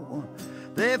wall.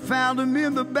 They found him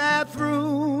in the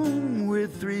bathroom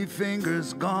with 3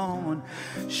 fingers gone.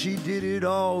 She did it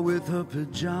all with her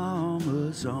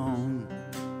pajamas on.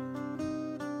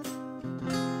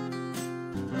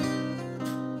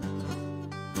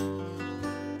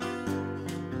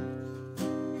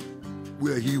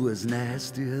 Well, he was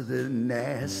nastier than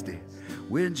nasty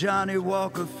when Johnny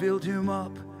Walker filled him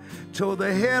up, tore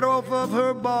the head off of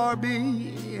her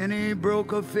Barbie, and he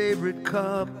broke her favorite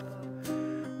cup.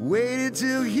 Waited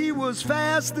till he was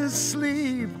fast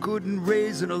asleep, couldn't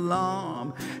raise an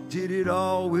alarm, did it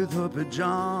all with her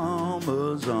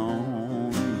pajamas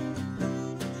on.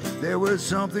 There was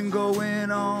something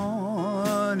going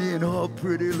on in her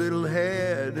pretty little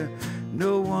head.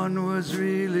 No one was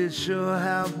really sure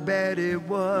how bad it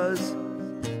was.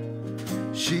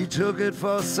 She took it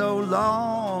for so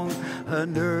long, her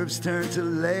nerves turned to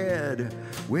lead.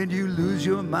 When you lose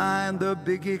your mind, the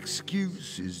big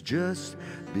excuse is just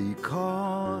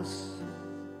because.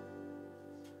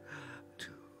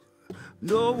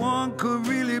 No one could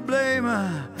really blame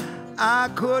her. I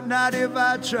could not if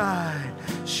I tried.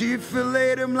 She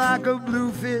filleted him like a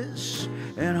bluefish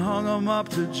and hung him up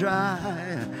to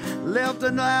dry. Left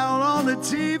her out on the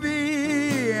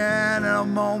TV, and in a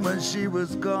moment she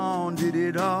was gone. Did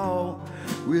it all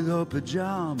with her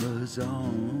pajamas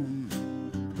on.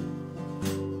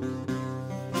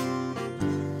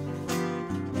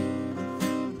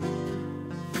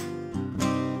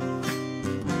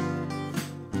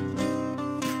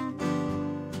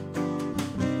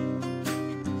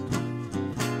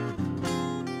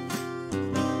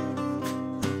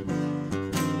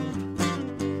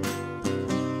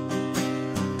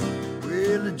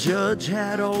 The judge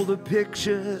had all the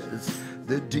pictures,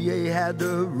 the DA had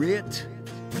the writ.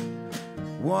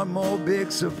 One more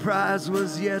big surprise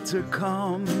was yet to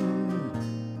come.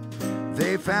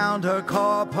 They found her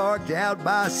car parked out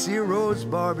by Ciro's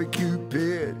barbecue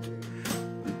pit.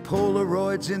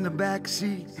 Polaroids in the back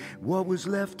seat, what was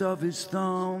left of his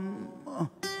thumb.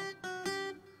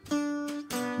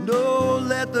 No,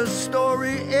 let the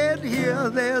story end here,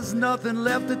 there's nothing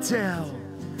left to tell.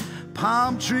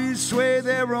 Palm trees sway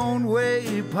their own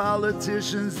way,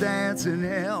 politicians dance in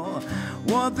hell.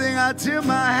 One thing I tip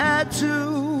my hat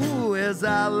to as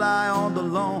I lie on the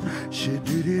lawn, she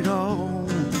did it all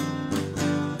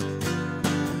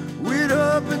with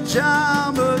her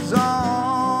pajamas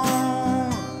on.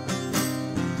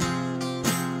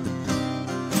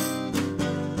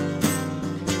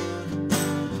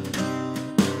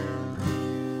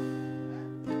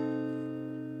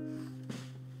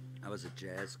 was a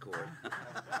jazz chord.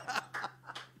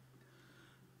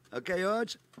 Okay,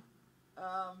 George.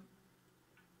 What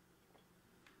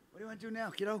do you want to do now,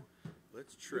 kiddo?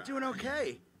 Let's try. We're doing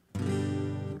okay.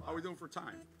 How are we doing for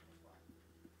time?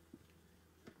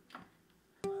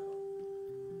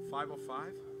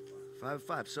 5:05.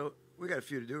 5:05. So we got a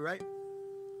few to do, right?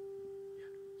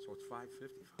 So it's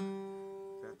 5:55.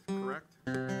 Is that correct?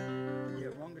 Yeah,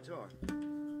 wrong guitar.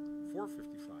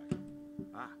 4:55.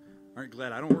 Ah, aren't you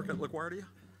glad I don't work at LaGuardia?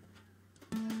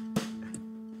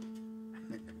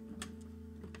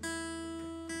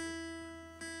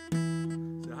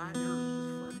 Said hi, there's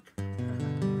Frank.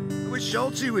 I wish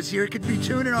Schultze was here. He could be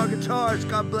tuning our guitars.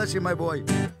 God bless you, my boy.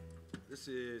 This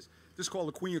is called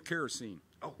the Queen of Kerosene.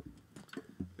 Oh.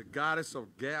 The goddess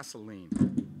of gasoline. You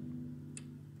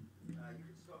can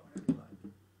start whenever you like.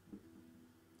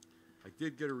 I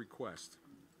did get a request,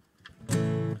 but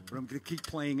I'm going to keep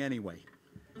playing anyway.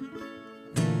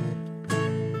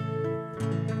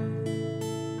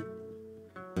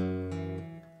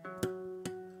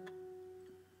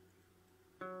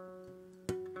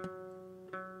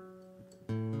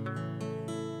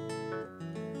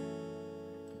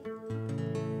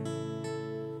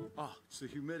 Oh, it's the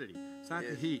humidity. It's not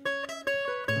the heat.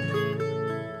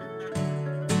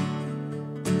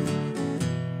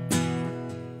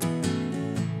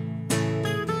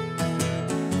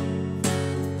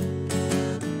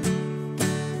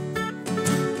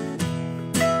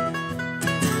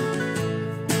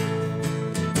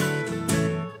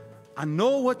 I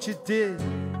know what you did.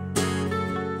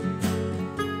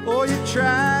 Oh, you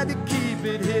tried to keep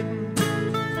it hidden,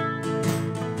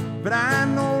 but I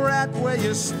know right where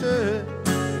you stood.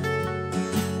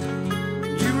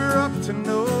 You were up to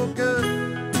no good.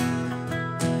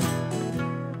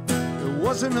 It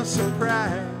wasn't a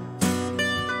surprise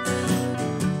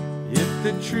if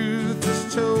the truth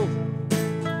is told.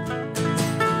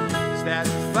 It's that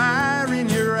fire in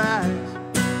your eyes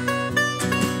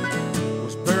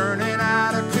was burning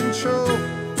out of control.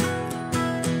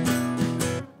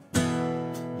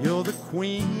 You're the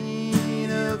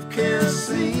queen of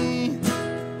kerosene,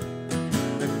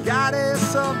 the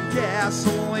goddess of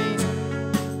gasoline.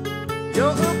 You're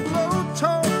a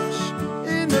blowtorch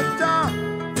in the dark,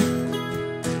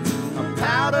 a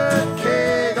powder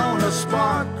keg on a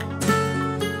spark.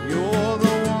 You're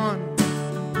the one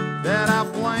that I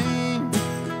blame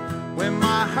when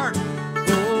my heart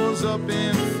goes up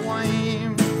in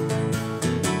flame.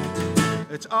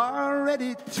 It's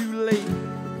already too late.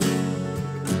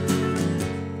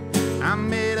 I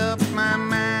made up my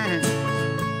mind,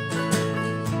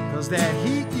 'cause that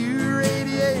heat you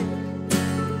radiate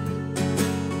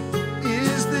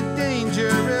is the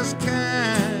dangerous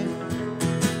kind.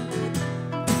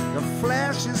 The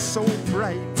flash is so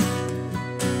bright,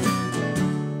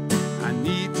 I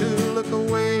need to look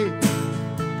away.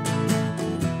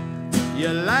 You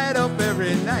light up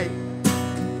every night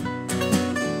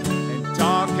and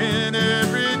darken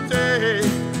every day.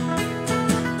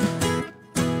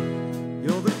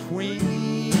 You're the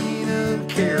queen of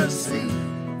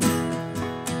kerosene,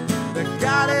 the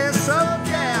goddess of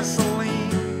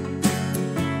gasoline.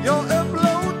 You're a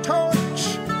blowtorch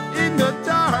in the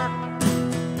dark,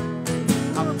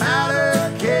 a powder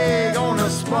keg on a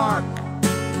spark.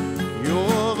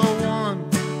 You're the one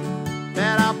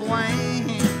that I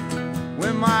blame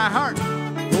when my heart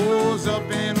goes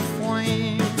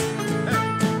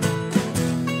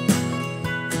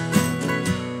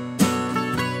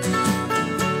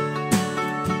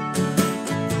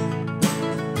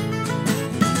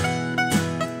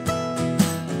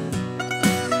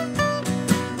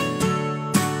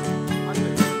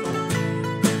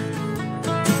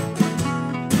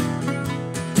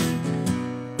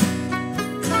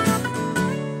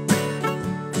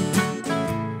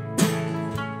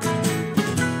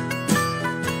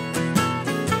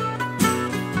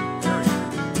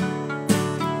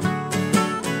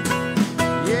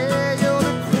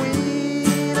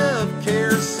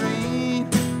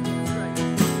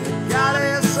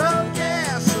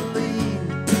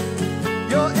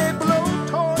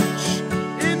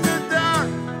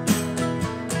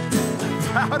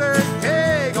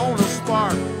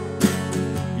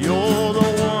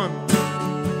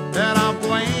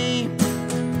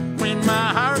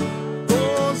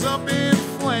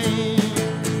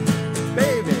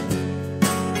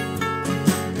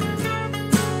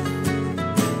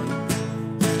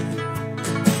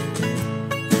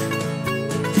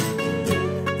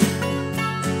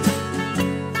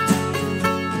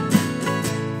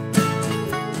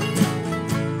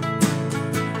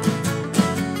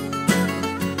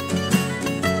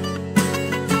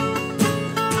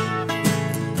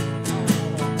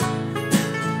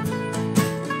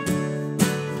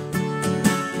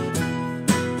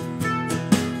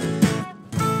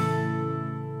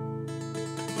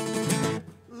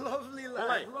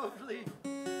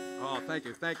Thank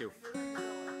you. Thank you.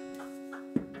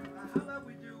 How about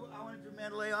we do, I want to do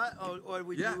Mandalay, or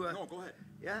we Yeah. do... No, go ahead.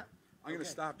 Yeah? I'm gonna Okay.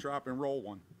 stop, drop, and roll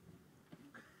one.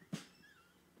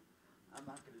 I'm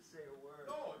not going to say a word.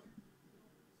 No.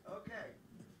 Okay.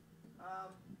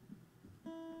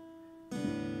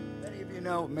 Many of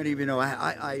you know,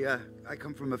 I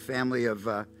come from a family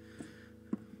of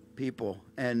people,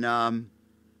 and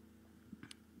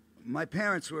my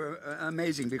parents were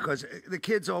amazing because the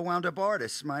kids all wound up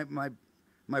artists. My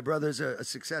brother's a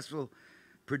successful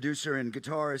producer and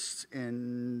guitarist,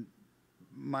 and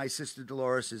my sister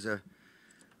Dolores is a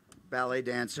ballet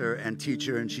dancer and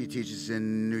teacher, and she teaches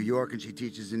in New York and she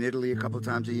teaches in Italy a couple of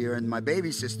times a year. And my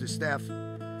baby sister Steph,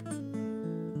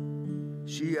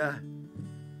 she's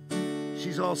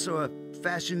also a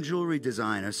fashion jewelry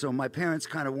designer. So my parents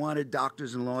kind of wanted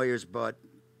doctors and lawyers, but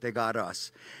they got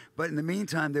us. But in the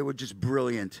meantime, they were just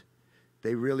brilliant.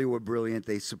 They really were brilliant.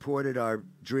 They supported our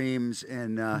dreams,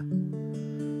 and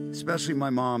especially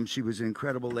my mom. She was an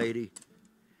incredible lady.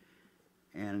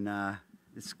 And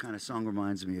this kind of song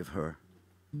reminds me of her.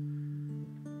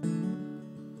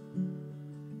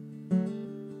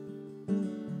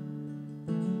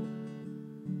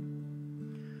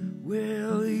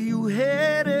 Well, you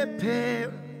had a pair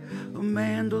of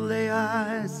Mandalay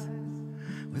eyes.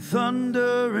 With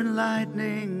thunder and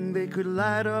lightning, they could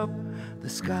light up the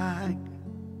sky.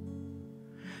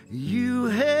 You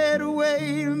had a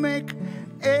way to make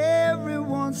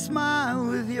everyone smile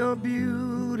with your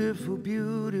beautiful,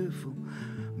 beautiful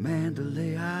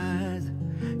Mandalay eyes.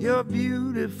 Your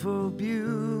beautiful,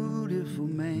 beautiful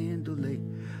Mandalay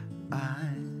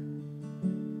eyes.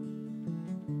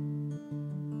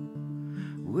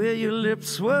 Where your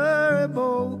lips were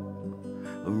both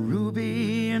a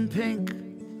ruby and pink,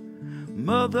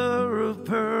 mother of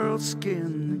pearl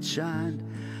skin that shined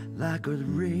like a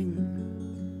ring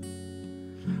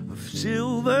of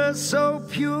silver so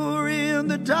pure in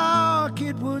the dark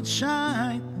it would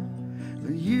shine.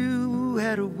 You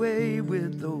had a way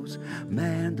with those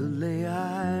Mandalay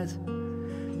eyes.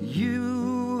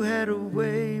 You had a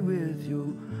way with your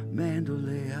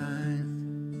Mandalay eyes.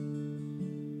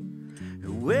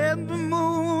 And when the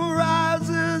moon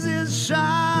rises, it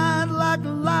shines like a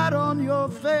light on your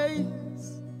face.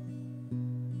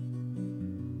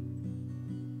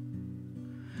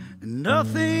 And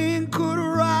nothing could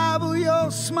rival your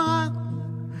smile,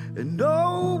 and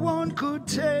no one could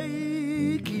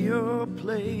take your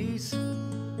place.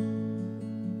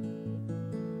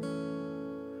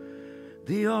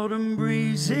 The autumn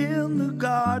breeze in the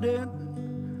garden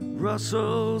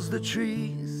rustles the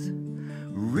trees,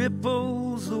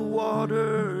 ripples the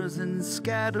waters and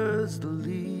scatters the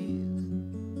leaves.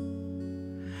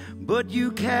 But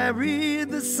you carry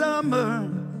the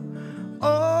summer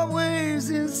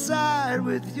always inside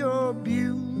with your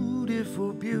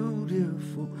beautiful,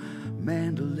 beautiful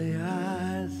Mandalay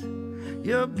eyes.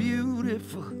 Your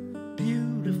beautiful,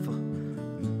 beautiful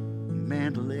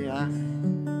Mandalay eyes.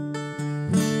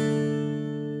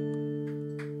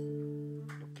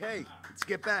 Okay, let's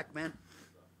get back, man.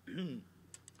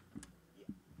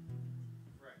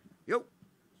 Yo.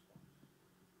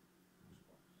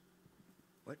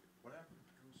 What? What happened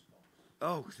to Goosebumps?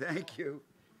 Oh, thank you.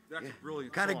 That's a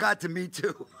brilliant Kind of song. got to me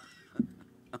too.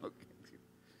 Okay.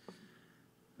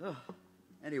 Oh.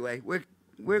 Anyway, we're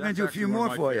going to That's do a actually few one of more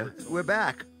my for you. favorite songs. We're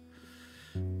back.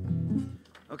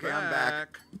 Okay, I'm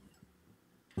back.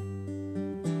 How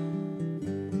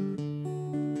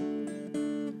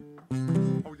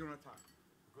are we doing on time?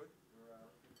 Good? We're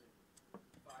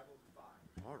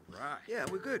 5:05. All right. Yeah,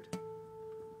 we're good.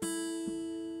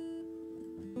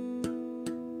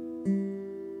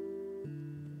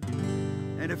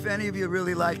 And if any of you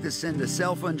really like to send a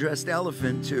self-undressed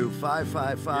elephant to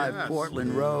 555 Yes.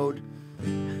 Portland Road.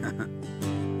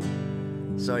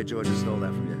 Sorry, George, I stole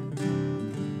that from you.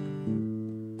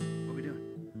 What are we doing?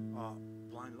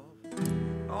 Blind Love.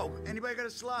 Oh, anybody got a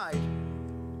slide?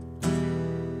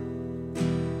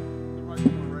 Right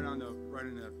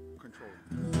in the control.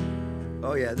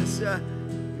 Oh, yeah. This.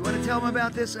 You want to tell them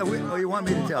about this? Or you want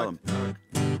me to tell them?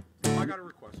 I got a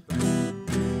request. Thanks.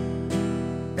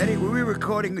 Eddie, we were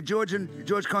recording, George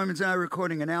Carmen's and I were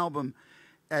recording an album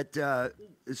at the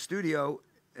studio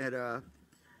at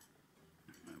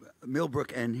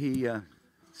Millbrook, and he,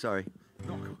 sorry.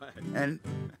 No, go ahead.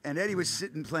 And Eddie was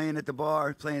sitting playing at the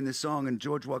bar, playing this song, and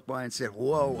George walked by and said,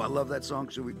 "Whoa, I love that song,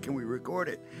 can we record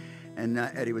it?" And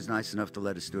Eddie was nice enough to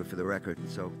let us do it for the record,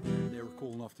 so. They were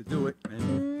cool enough to do it,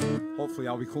 and hopefully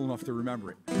I'll be cool enough to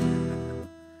remember it.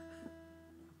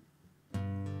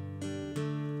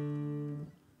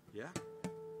 Yeah?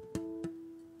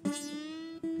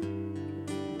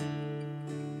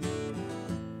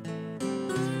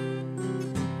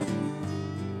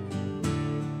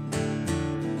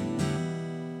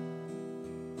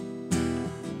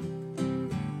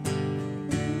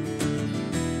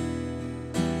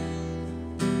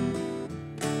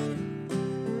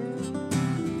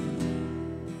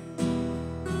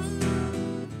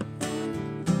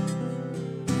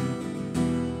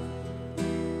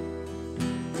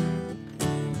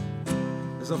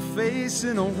 There's a face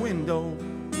in a window.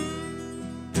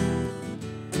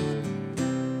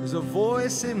 There's a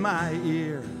voice in my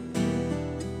ear.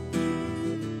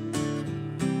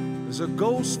 There's a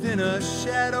ghost in a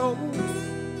shadow.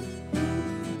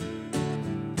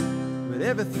 But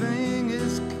everything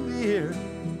is clear.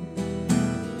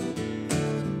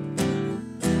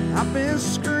 I've been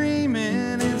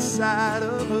screaming inside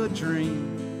of a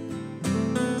dream,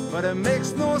 but it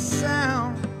makes no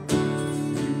sound.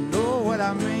 You know what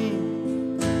I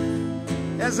mean?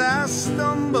 As I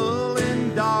stumble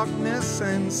in darkness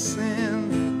and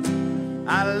sin,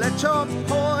 I let your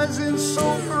poison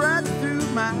soak right through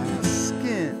my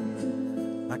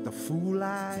skin, like the fool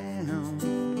I am,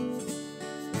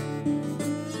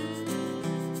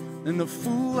 and the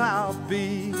fool I'll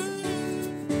be.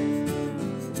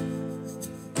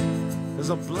 There's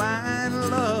a blind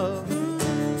love,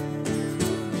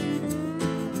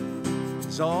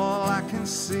 it's all I can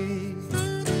see.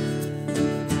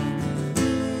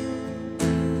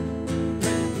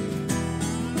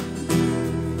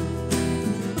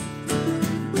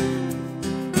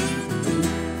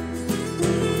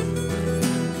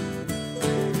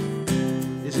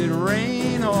 Is it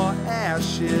rain or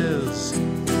ashes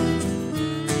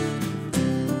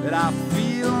that I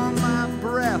feel on my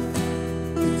breath?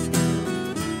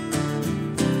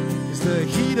 The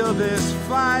heat of this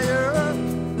fire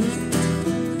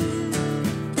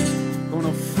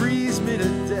gonna freeze me to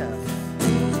death.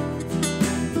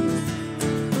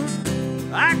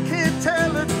 I can't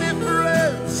tell the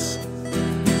difference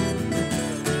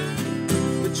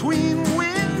between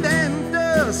wind and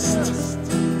dust,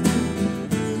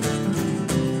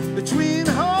 between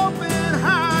hope and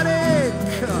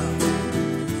heartache,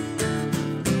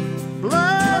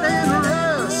 blood and rust.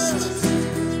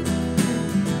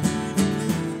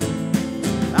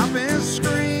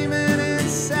 Screaming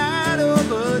inside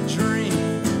of a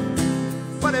dream,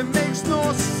 but it makes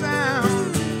no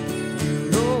sound. You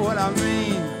know what I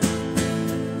mean?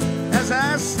 As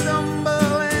I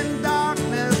stumble in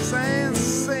darkness and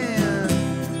sin,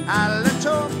 I let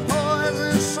your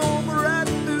poison soak right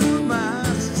through my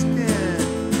skin.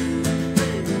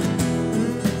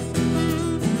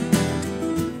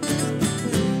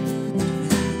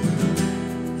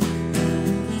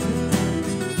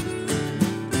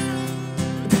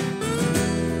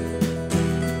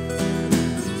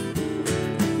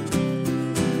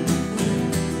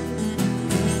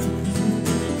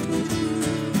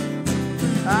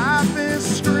 I've been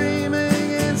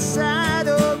screaming inside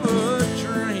of a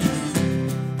dream,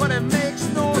 but it makes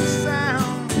no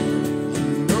sound.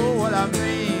 You know what I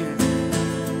mean?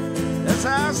 As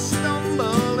I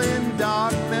stumble in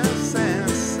darkness and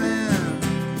sin,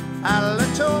 I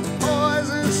let your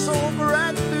poison soak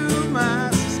right through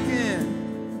my skin,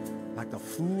 like the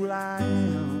fool I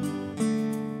am,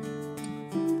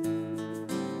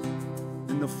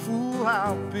 and the fool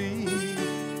I'll be.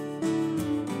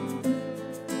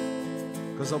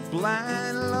 'Cause a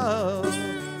blind love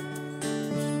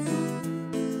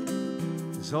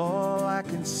is all I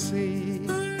can see.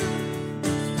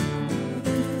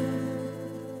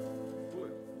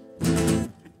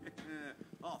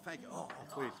 Oh, thank you. Oh,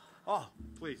 please. Oh,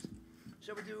 please.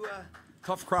 Shall we do?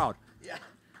 Tough crowd. Yeah.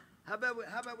 How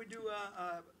about we do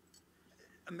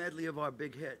a medley of our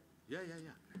big hit? Yeah, yeah,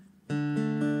 yeah.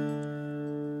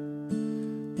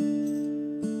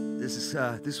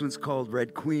 This one's called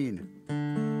Red Queen.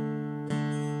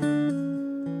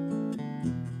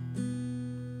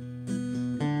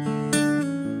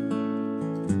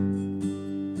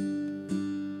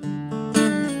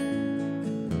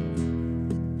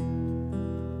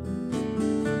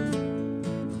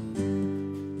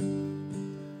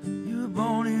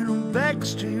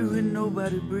 Street where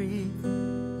nobody breathed,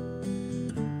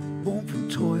 born from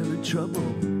toil and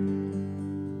trouble.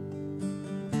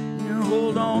 You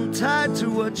hold on tight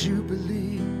to what you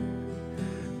believe.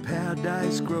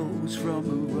 Paradise grows from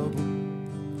the rubble,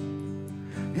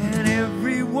 and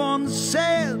everyone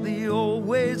said the old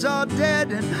ways are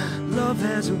dead, and love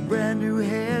has a brand new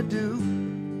hairdo.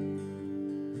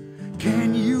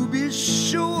 Can you be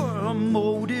sure our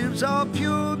motives are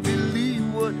pure? Believe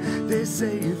what they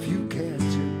say if you care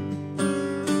to.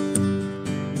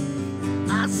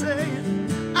 I say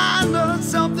I learned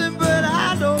something, but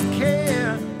I don't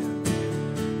care.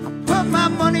 I put my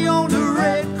money on the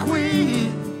Red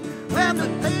Queen. When the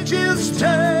pages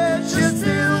turn, she'll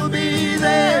still be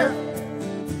there.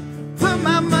 Put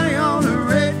my money on the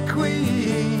Red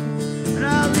Queen, and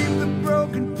I'll leave the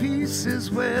broken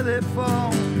pieces where they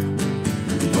fall.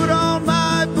 Put on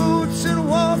my boots and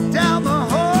walk down the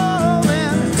hall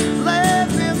and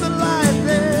live in the life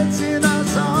that's in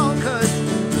us all. 'Cause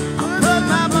I put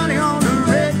my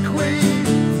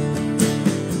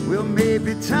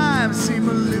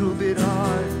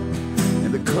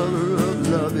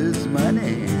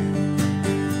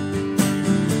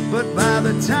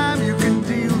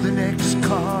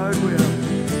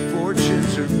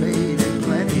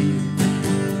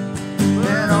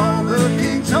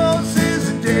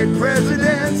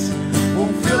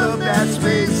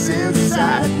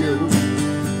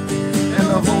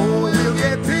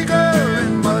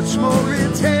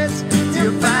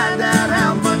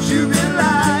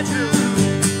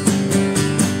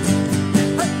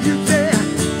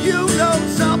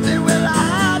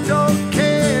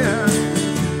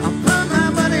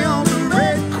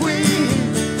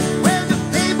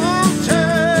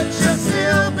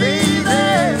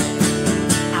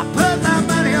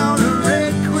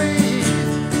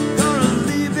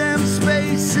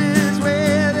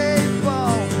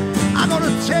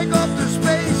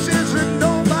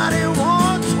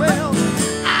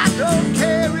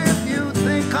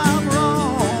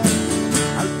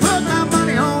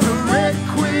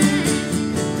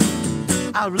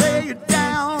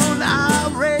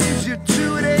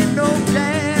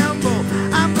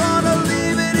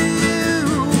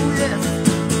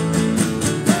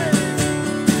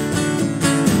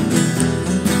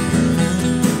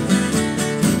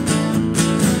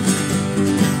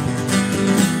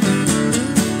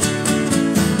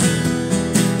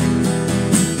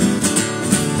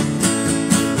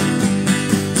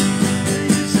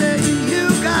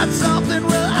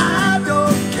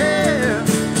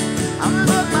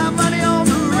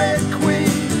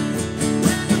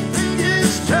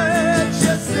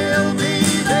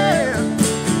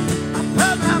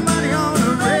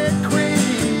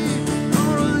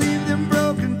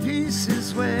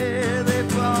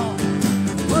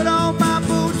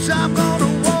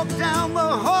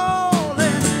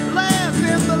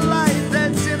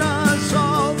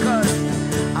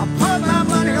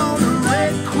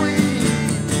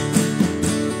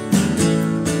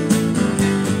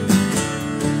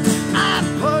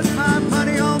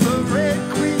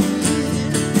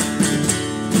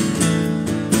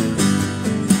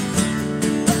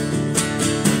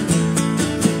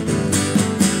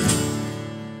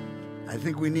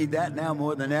need that now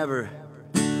more than ever.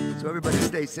 So everybody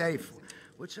stay safe.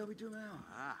 What shall we do now?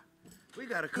 We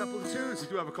got a couple of tunes. We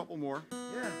do have a couple more.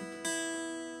 Yeah.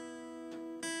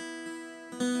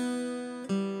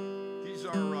 These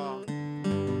are a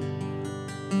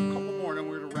couple more, and then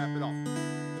we're gonna wrap it up.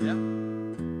 Yeah.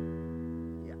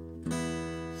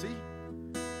 See?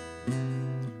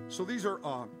 So these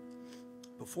are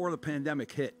before the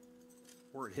pandemic hit,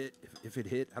 or it hit. If it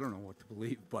hit, I don't know what to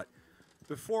believe, but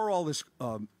before all this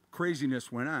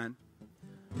craziness went on,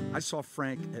 I saw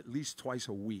Frank at least twice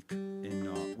a week,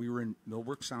 and we were in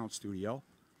Millbrook Sound Studio,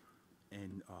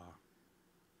 and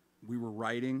we were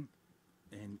writing,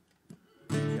 and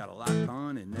we got a lot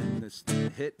done, and then this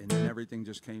hit, and then everything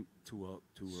just came to a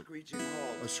Screeching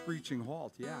halt. a screeching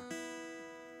halt. Yeah.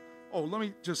 Oh, let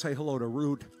me just say hello to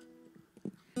Rude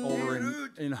over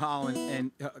in Holland,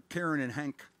 and Karen and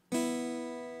Hank,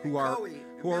 who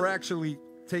are actually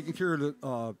taking care of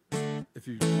the. If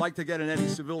you'd like to get an Eddie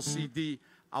Seville CD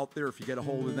out there, if you get a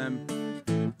hold of them,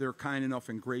 they're kind enough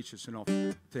and gracious enough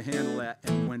to handle that.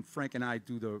 And when Frank and I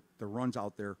do the runs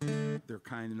out there, they're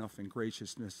kind enough and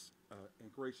gracious enough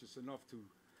to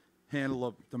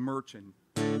handle the merch, and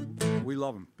we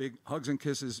love them. Big hugs and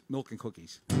kisses, milk and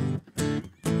cookies.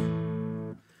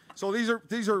 So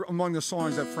these are among the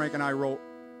songs that Frank and I wrote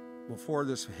before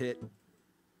this hit.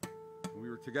 We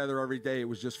were together every day. It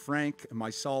was just Frank and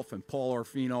myself and Paul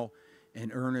Orfino and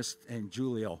Ernest and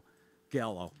Julio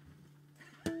Gallo.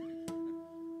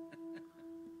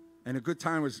 And a good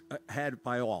time was had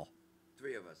by all.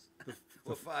 3 of us.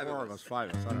 Well, 5 Four of us. 5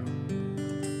 of us. I don't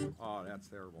know. Oh, that's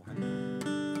terrible.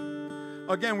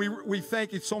 Again, we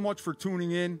thank you so much for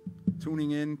tuning in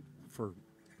for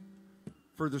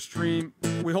the stream.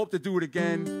 We hope to do it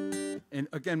again. And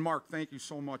again, Mark, thank you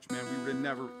so much, man. We would have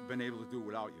never been able to do it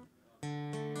without you.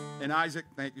 And Isaac,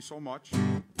 thank you so much.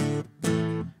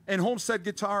 And Homestead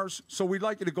Guitars. So we'd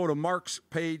like you to go to Mark's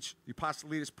page, the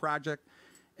Apostolides Project,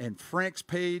 and Frank's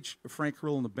page, Frank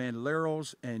Carillo and the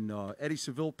Bandoleros, and Eddie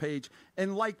Seville page,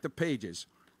 and like the pages.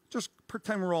 Just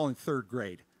pretend we're all in 3rd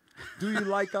grade. Do you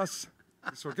like us?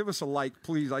 So give us a like,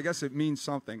 please. I guess it means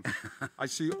something. I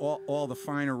see all the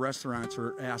finer restaurants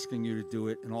are asking you to do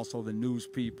it, and also the news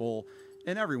people,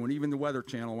 and everyone, even the Weather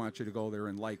Channel wants you to go there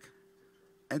and like.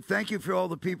 And thank you for all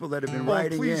the people that have been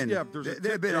writing in. Yeah, there's a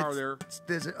tip jar there.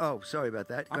 Sorry about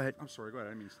that. Go ahead. I'm sorry. Go ahead.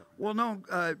 I didn't mean to stop. Well, no,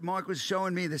 Mark was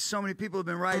showing me there's so many people have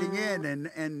been writing in,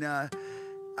 and I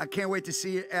can't wait to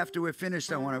see it after we're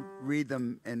finished. I want to read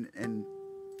them and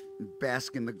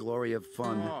bask in the glory of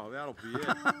fun. Oh, that'll be it.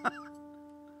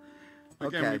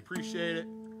 Again, we appreciate it.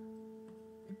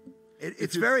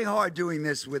 It's very hard doing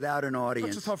this without an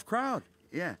audience. It's a tough crowd.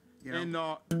 Yeah. You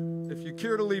know. And if you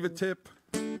care to leave a tip,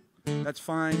 that's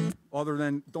fine, other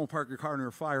than don't park your car near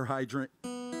a fire hydrant.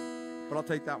 But I'll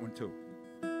take that one, too.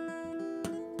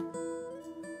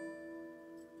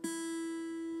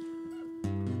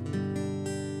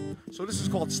 So this is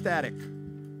called Static.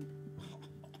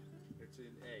 It's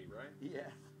in A, right? Yeah.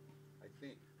 I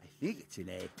think it's an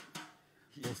A.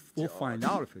 We'll find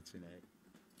out if it's an A.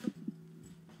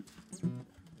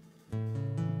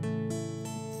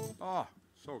 Oh,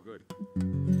 so good.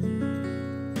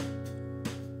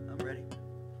 I'm ready.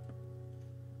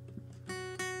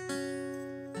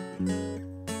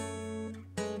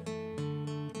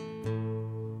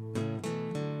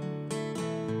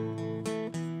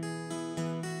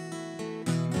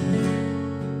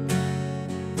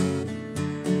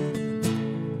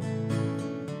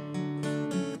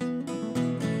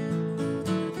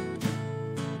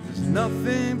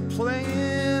 Nothing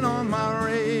playing on my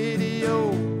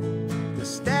radio. The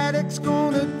static's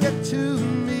gonna get to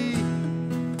me.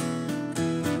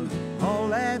 All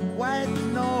that white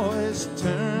noise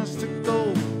turns to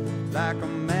gold, like a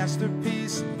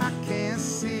masterpiece I can't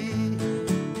see.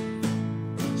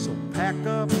 So pack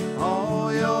up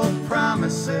all your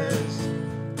promises,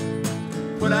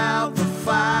 put out the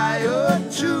fire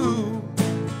too.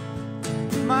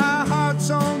 My heart's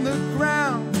on the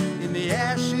ground, in the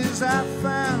ashes I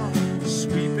found,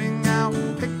 sweeping out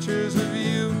pictures of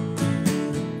you.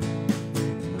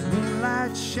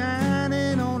 Moonlight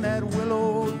shining on that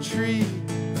willow tree,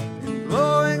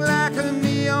 glowing like a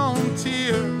neon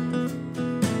tear.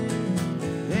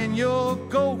 And your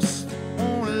ghost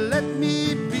won't let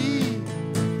me be,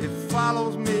 it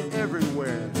follows me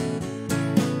everywhere.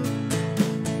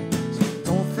 So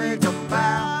don't think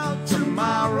about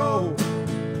tomorrow,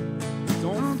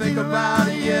 don't think about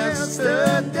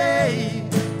yesterday.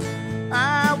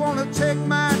 I want to take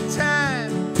my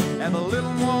time, have a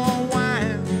little more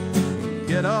wine,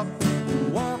 get up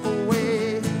and walk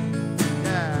away.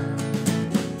 Yeah.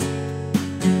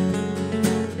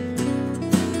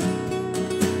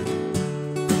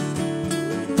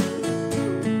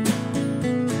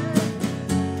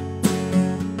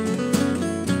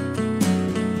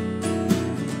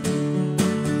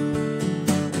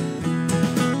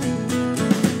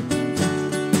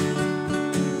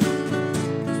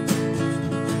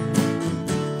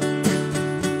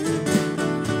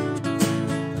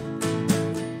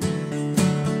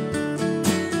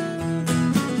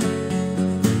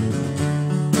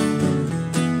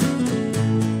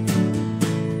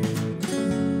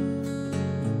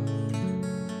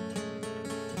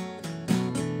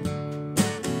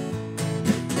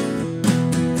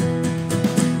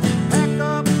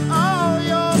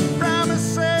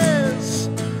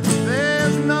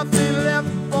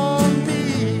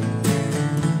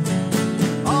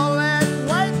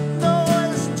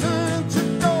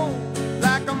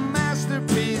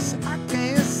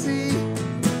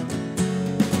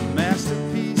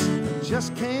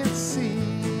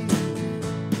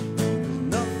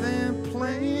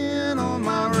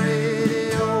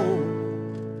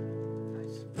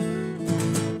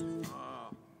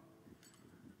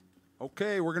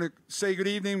 Okay, we're going to say good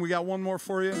evening. We got one more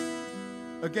for you.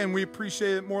 Again, we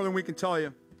appreciate it more than we can tell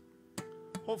you.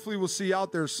 Hopefully, we'll see you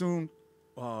out there soon.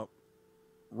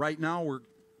 Right now, we're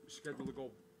scheduled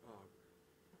to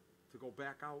go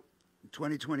back out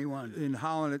 2021 in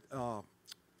Holland. I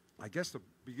guess the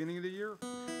beginning of the year.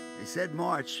 They said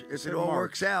March. If said it all March.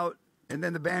 works out, and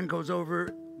then the band goes over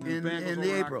in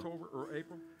the April. October or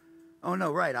April. Oh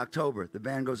no, right, October. The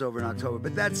band goes over in October.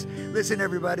 But listen,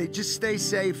 everybody, just stay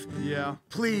safe. Yeah.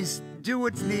 Please do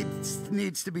what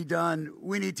needs to be done.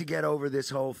 We need to get over this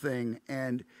whole thing.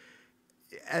 And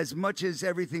as much as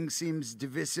everything seems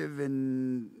divisive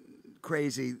and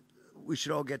crazy, we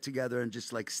should all get together and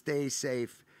just like stay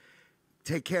safe,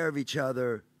 take care of each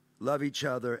other, love each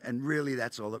other, and really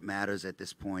that's all that matters at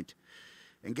this point.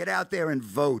 And get out there and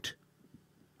vote.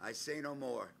 I say no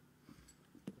more.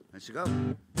 Let's go.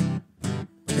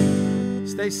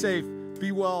 Stay safe.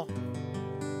 Be well.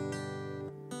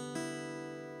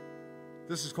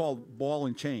 This is called Ball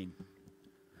and Chain.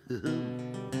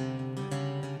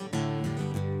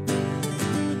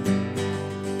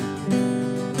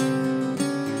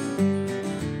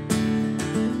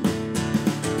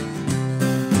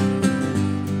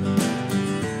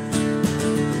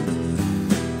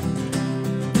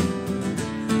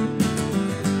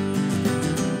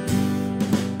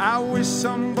 I wish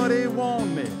somebody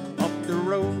warned me up the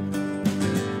road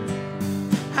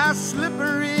how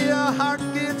slippery a heart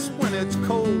gets when it's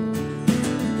cold.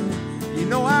 You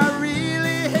know I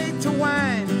really hate to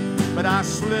whine, but I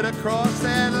slid across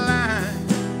that line.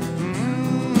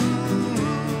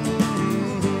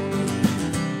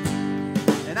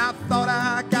 And I thought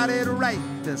I got it right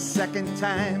the second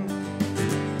time.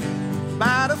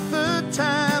 By the third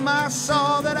time I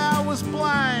saw that I was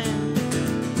blind.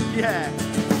 Yeah,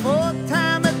 fourth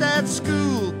time at that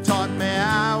school taught me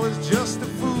I was just a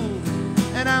fool.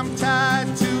 And I'm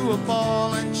tied to a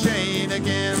ball and chain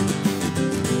again.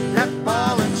 That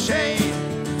ball and chain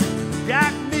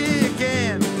got me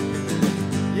again.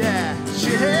 Yeah, she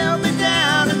held me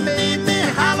down and made me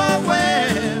hollow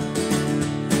when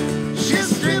she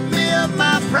stripped me of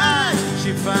my pride.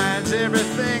 She finds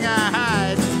everything I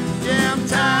hide. Yeah, I'm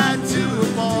tied to a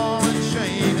ball and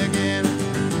chain again.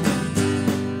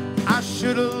 I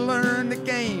should have learned the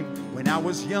game when I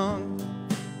was young.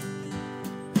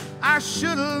 I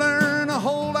should have learned to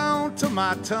hold on to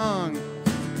my tongue.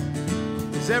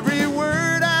 'Cause every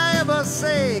word I ever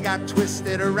say got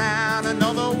twisted around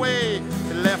another way.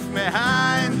 It left me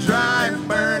high and dry and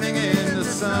burning in the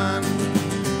sun.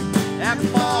 That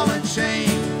ball and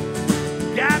chain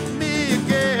got me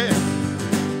again.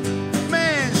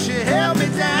 Man, she held me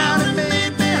down and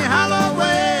made me hollow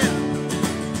when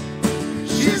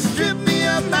she stripped me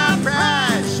of my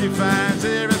pride. She finds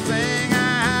everything I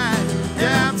hide.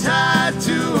 Yeah, I'm tied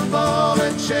to a ball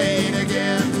and chain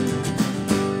again.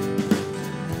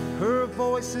 Her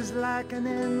voice is like an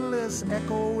endless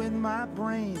echo in my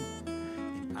brain.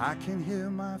 And I can hear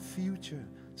my future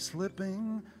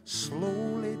slipping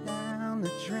slowly down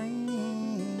the drain.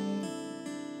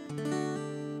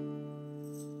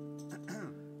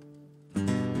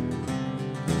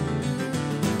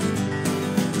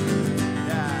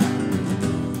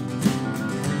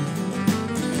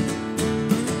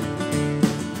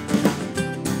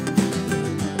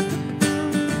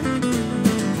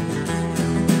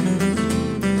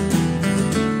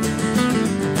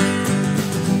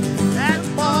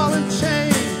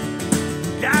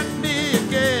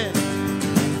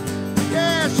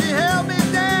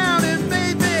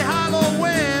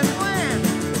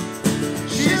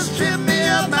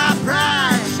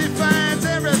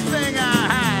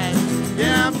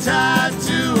 Tied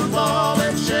to a ball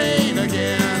and chain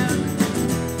again.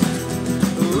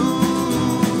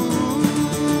 Ooh.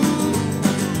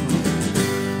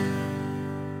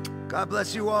 God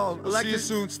bless you all. See you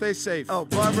soon. Stay safe. Oh,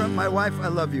 Barbara, my wife, I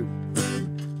love you.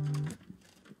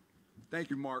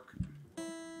 Thank you, Mark.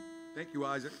 Thank you,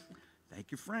 Isaac. Thank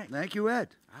you, Frank. Thank you,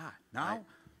 Ed. Now,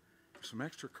 some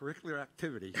extracurricular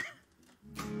activity.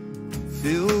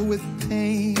 Filled with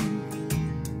pain,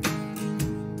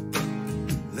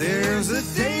 there's a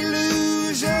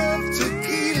deluge of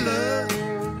tequila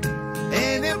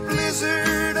and a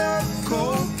blizzard of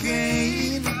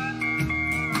cocaine.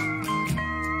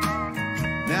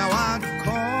 Now I'd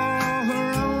call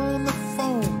her on the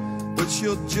phone, but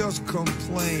she'll just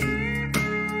complain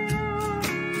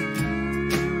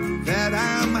that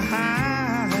I'm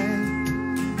high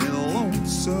and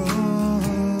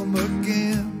lonesome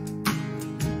again.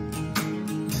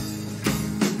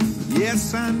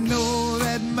 Yes, I know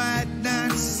that might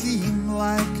not seem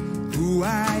like who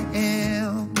I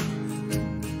am,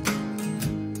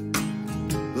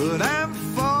 but I'm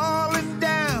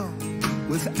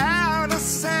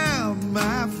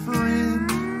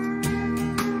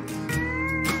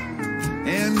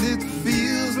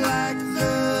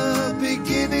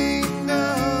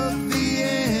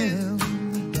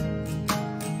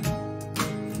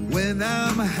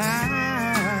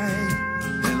high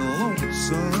and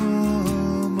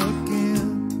lonesome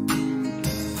again.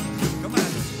 Come on.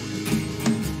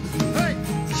 Hey!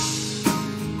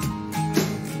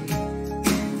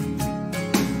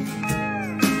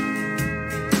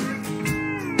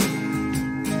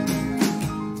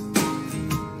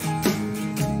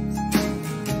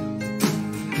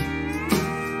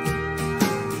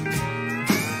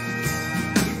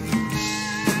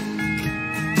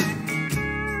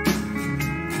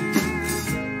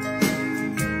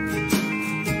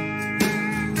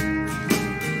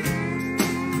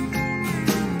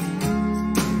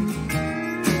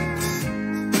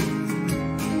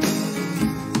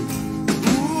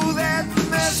 Ooh, that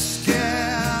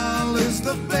mezcal is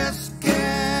the best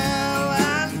gal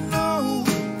I know.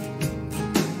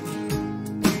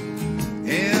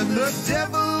 And the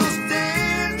devil's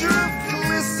dandruff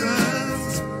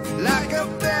glistens like a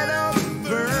bed of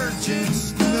virgin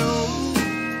snow.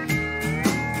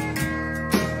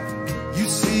 You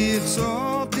see, it's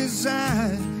all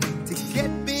designed to get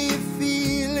me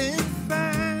feeling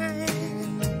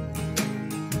fine.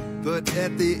 But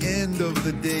at the end of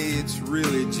the day, it's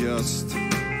really just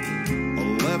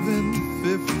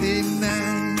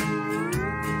 11:59.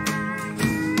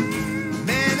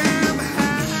 Man, I'm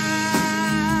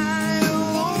high and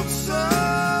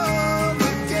lonesome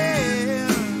again.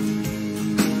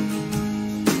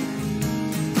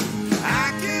 I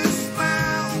can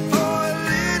smile for a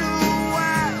little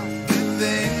while, and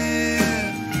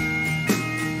then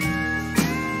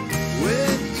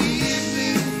when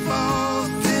evening falls,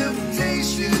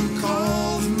 temptation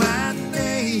calls my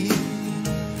name,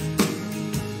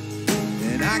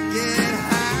 and I get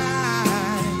high.